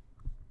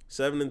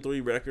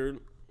 7-3 record,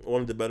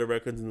 one of the better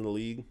records in the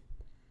league.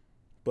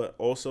 But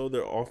also,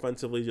 they're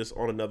offensively just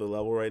on another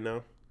level right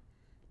now.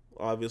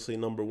 Obviously,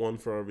 number 1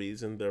 for a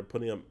reason. They're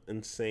putting up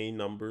insane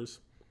numbers,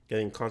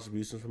 getting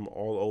contributions from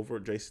all over.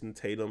 Jason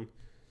Tatum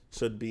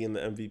should be in the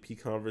MVP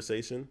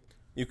conversation.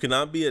 You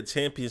cannot be a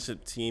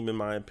championship team, in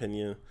my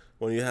opinion,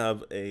 when you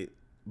have a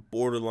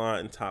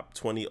borderline top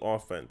 20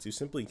 offense. You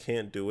simply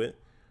can't do it,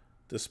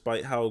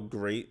 despite how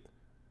great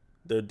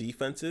their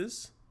defense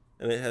is,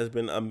 and it has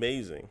been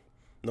amazing.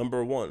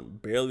 Number 1,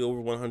 barely over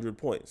 100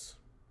 points.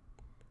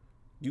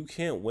 You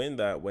can't win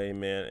that way,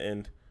 man,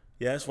 and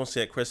Yeah, I just want to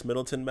get Chris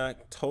Middleton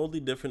back. Totally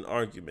different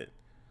argument.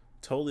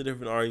 Totally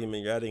different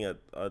argument. You're adding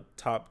a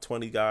top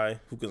 20 guy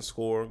who can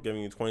score,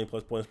 giving you 20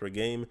 plus points per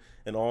game,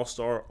 an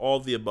all-star, all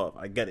of the above.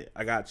 I get it.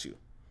 I got you.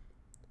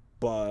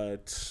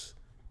 But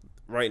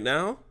right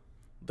now,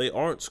 they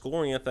aren't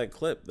scoring at that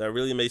clip. That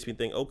really makes me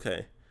think,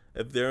 okay,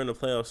 if they're in the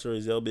playoff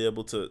series, they'll be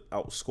able to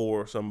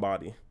outscore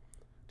somebody.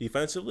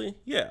 Defensively,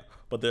 yeah.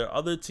 But there are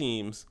other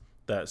teams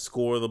that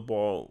score the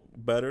ball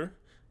better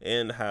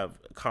and have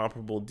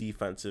comparable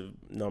defensive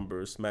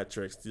numbers,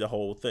 metrics, the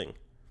whole thing.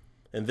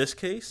 In this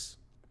case,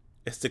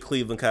 it's the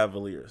Cleveland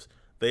Cavaliers.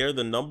 They are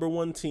the number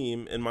one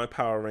team in my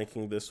power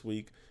ranking this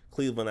week.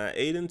 Cleveland at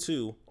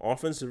 8-2,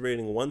 offensive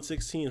rating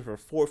 116 for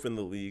fourth in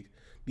the league,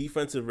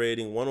 defensive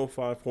rating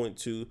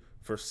 105.2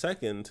 for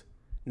second,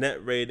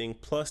 net rating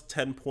plus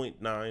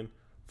 10.9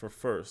 for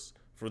first.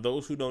 For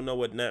those who don't know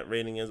what net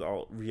rating is,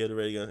 I'll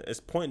reiterate again. It's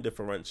point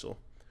differential.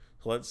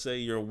 So let's say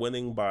you're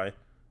winning by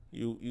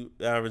you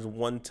average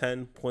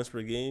 110 points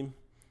per game.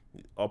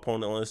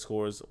 Opponent only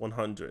scores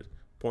 100.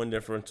 Point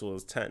differential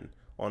is 10.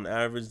 On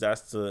average,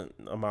 that's the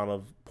amount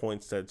of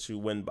points that you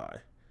win by.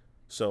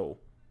 So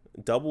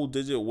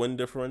double-digit win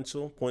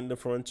differential, point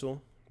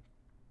differential,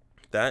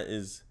 that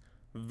is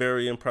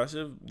very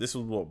impressive. This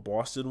was what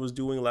Boston was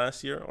doing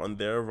last year on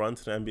their run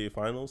to the NBA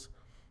Finals.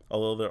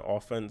 Although their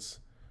offense,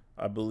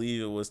 I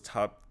believe it was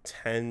top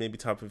 10, maybe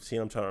top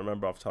 15. I'm trying to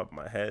remember off the top of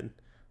my head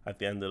at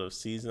the end of the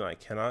season. I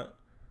cannot.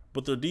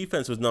 But their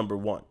defense was number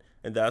one,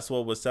 and that's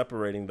what was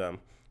separating them.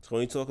 So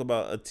when you talk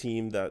about a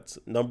team that's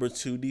number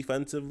two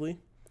defensively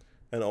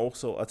and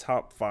also a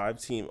top 5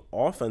 team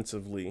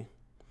offensively,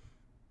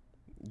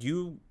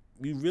 you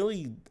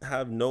really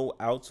have no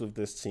outs with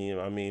this team.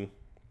 I mean,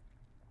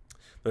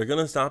 they're going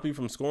to stop you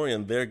from scoring,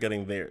 and they're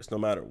getting theirs no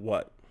matter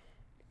what.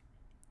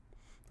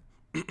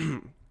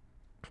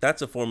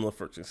 That's a formula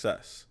for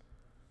success.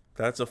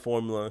 That's a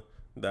formula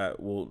that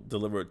will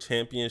deliver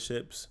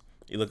championships.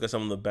 You look at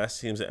some of the best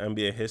teams in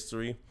NBA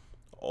history,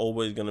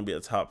 always going to be a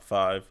top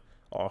 5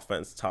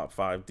 offense, top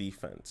 5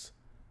 defense.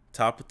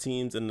 Top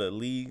teams in the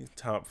league,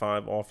 top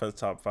 5 offense,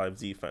 top 5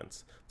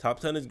 defense. Top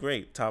 10 is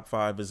great. Top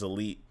 5 is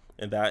elite.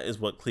 And that is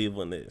what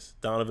Cleveland is.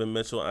 Donovan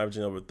Mitchell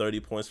averaging over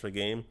 30 points per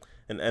game.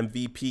 An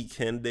MVP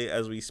candidate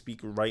as we speak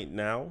right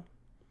now.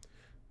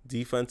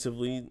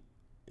 Defensively,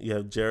 you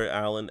have Jarrett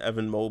Allen,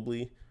 Evan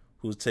Mobley,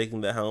 who's taking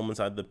the helm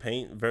inside the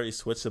paint. Very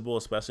switchable,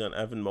 especially on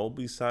Evan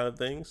Mobley's side of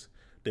things.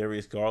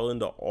 Darius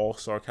Garland, the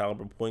all-star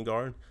caliber point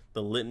guard.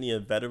 The litany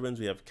of veterans,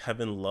 we have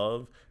Kevin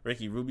Love,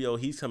 Ricky Rubio,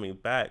 he's coming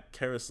back,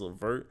 Karis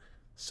LeVert.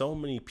 So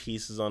many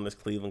pieces on this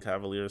Cleveland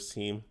Cavaliers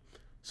team.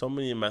 So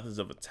many methods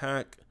of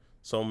attack.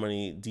 So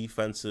many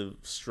defensive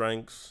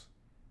strengths.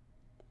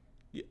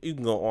 You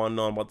can go on and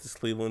on about this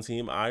Cleveland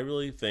team. I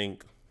really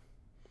think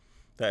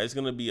that it's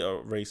going to be a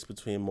race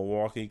between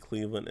Milwaukee,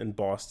 Cleveland, and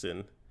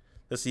Boston.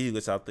 Let's see who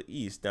gets out the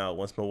East. Now,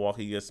 once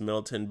Milwaukee gets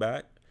Middleton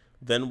back,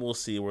 then we'll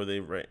see where they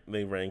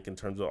rank in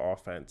terms of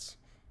offense.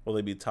 Will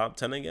they be top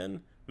 10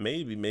 again?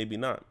 Maybe, maybe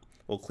not.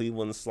 Will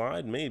Cleveland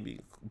slide?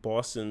 Maybe.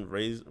 Boston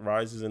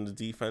rises in the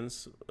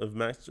defensive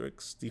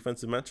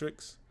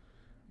metrics?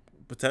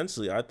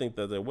 Potentially, I think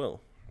that they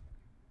will.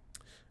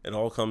 It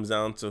all comes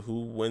down to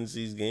who wins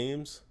these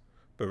games.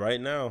 But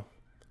right now,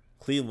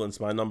 Cleveland's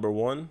my number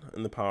 1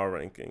 in the power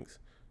rankings.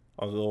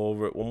 I'll go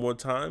over it one more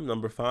time.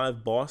 Number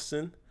 5,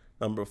 Boston.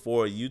 Number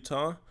 4,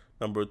 Utah.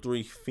 Number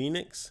 3,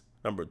 Phoenix.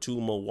 Number 2,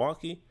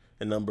 Milwaukee.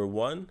 And number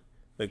 1,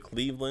 the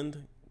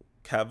Cleveland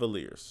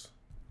Cavaliers.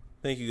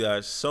 Thank you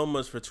guys so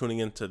much for tuning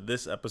into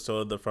this episode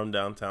of the From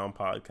Downtown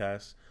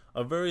podcast.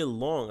 A very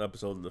long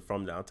episode of the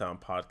From Downtown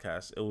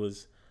podcast. It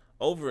was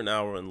over an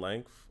hour in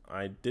length.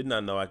 I did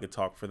not know I could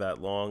talk for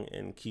that long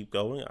and keep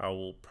going. I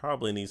will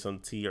probably need some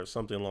tea or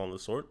something along the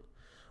sort.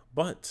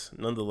 But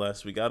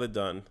nonetheless, we got it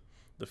done.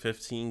 The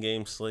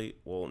 15-game slate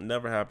will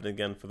never happen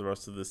again for the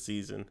rest of the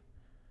season,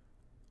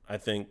 I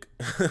think.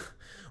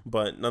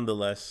 But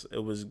nonetheless,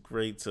 it was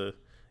great to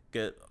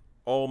get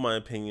all my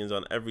opinions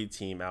on every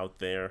team out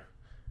there.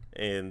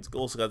 And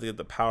also got to get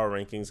the power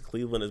rankings.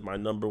 Cleveland is my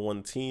number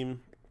 1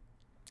 team.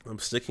 I'm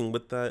sticking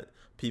with that.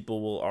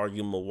 People will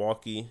argue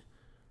Milwaukee.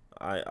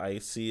 I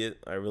see it.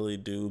 I really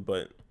do.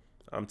 But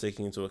I'm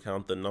taking into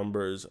account the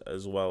numbers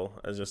as well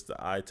as just the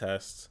eye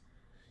test.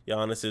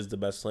 Giannis is the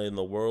best player in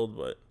the world,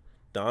 but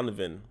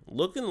Donovan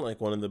looking like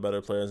one of the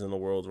better players in the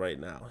world right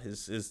now.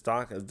 His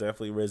stock has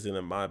definitely risen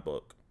in my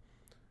book.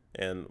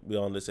 And we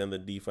all understand the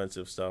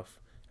defensive stuff.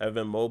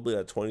 Evan Mobley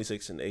at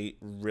 26-8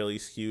 really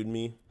skewed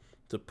me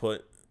to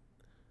put.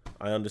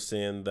 I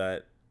understand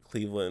that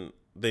Cleveland,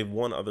 they've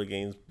won other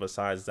games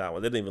besides that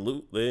one. They didn't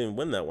even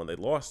win that one. They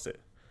lost it.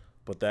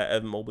 But that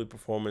Evan Mobley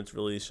performance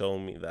really showed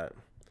me that,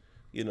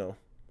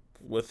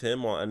 with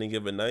him on any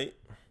given night,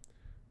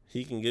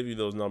 he can give you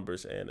those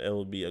numbers, and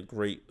it'll be a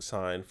great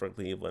sign for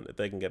Cleveland if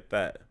they can get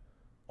that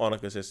on a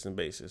consistent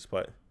basis.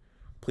 But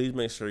please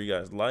make sure you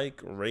guys like,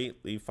 rate,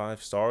 leave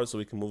 5 stars so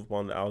we can move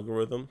on the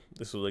algorithm.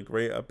 This was a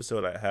great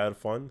episode. I had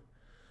fun.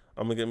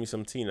 I'm going to get me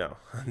some tea now.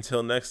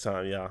 Until next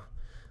time, y'all.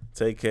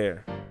 Take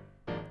care.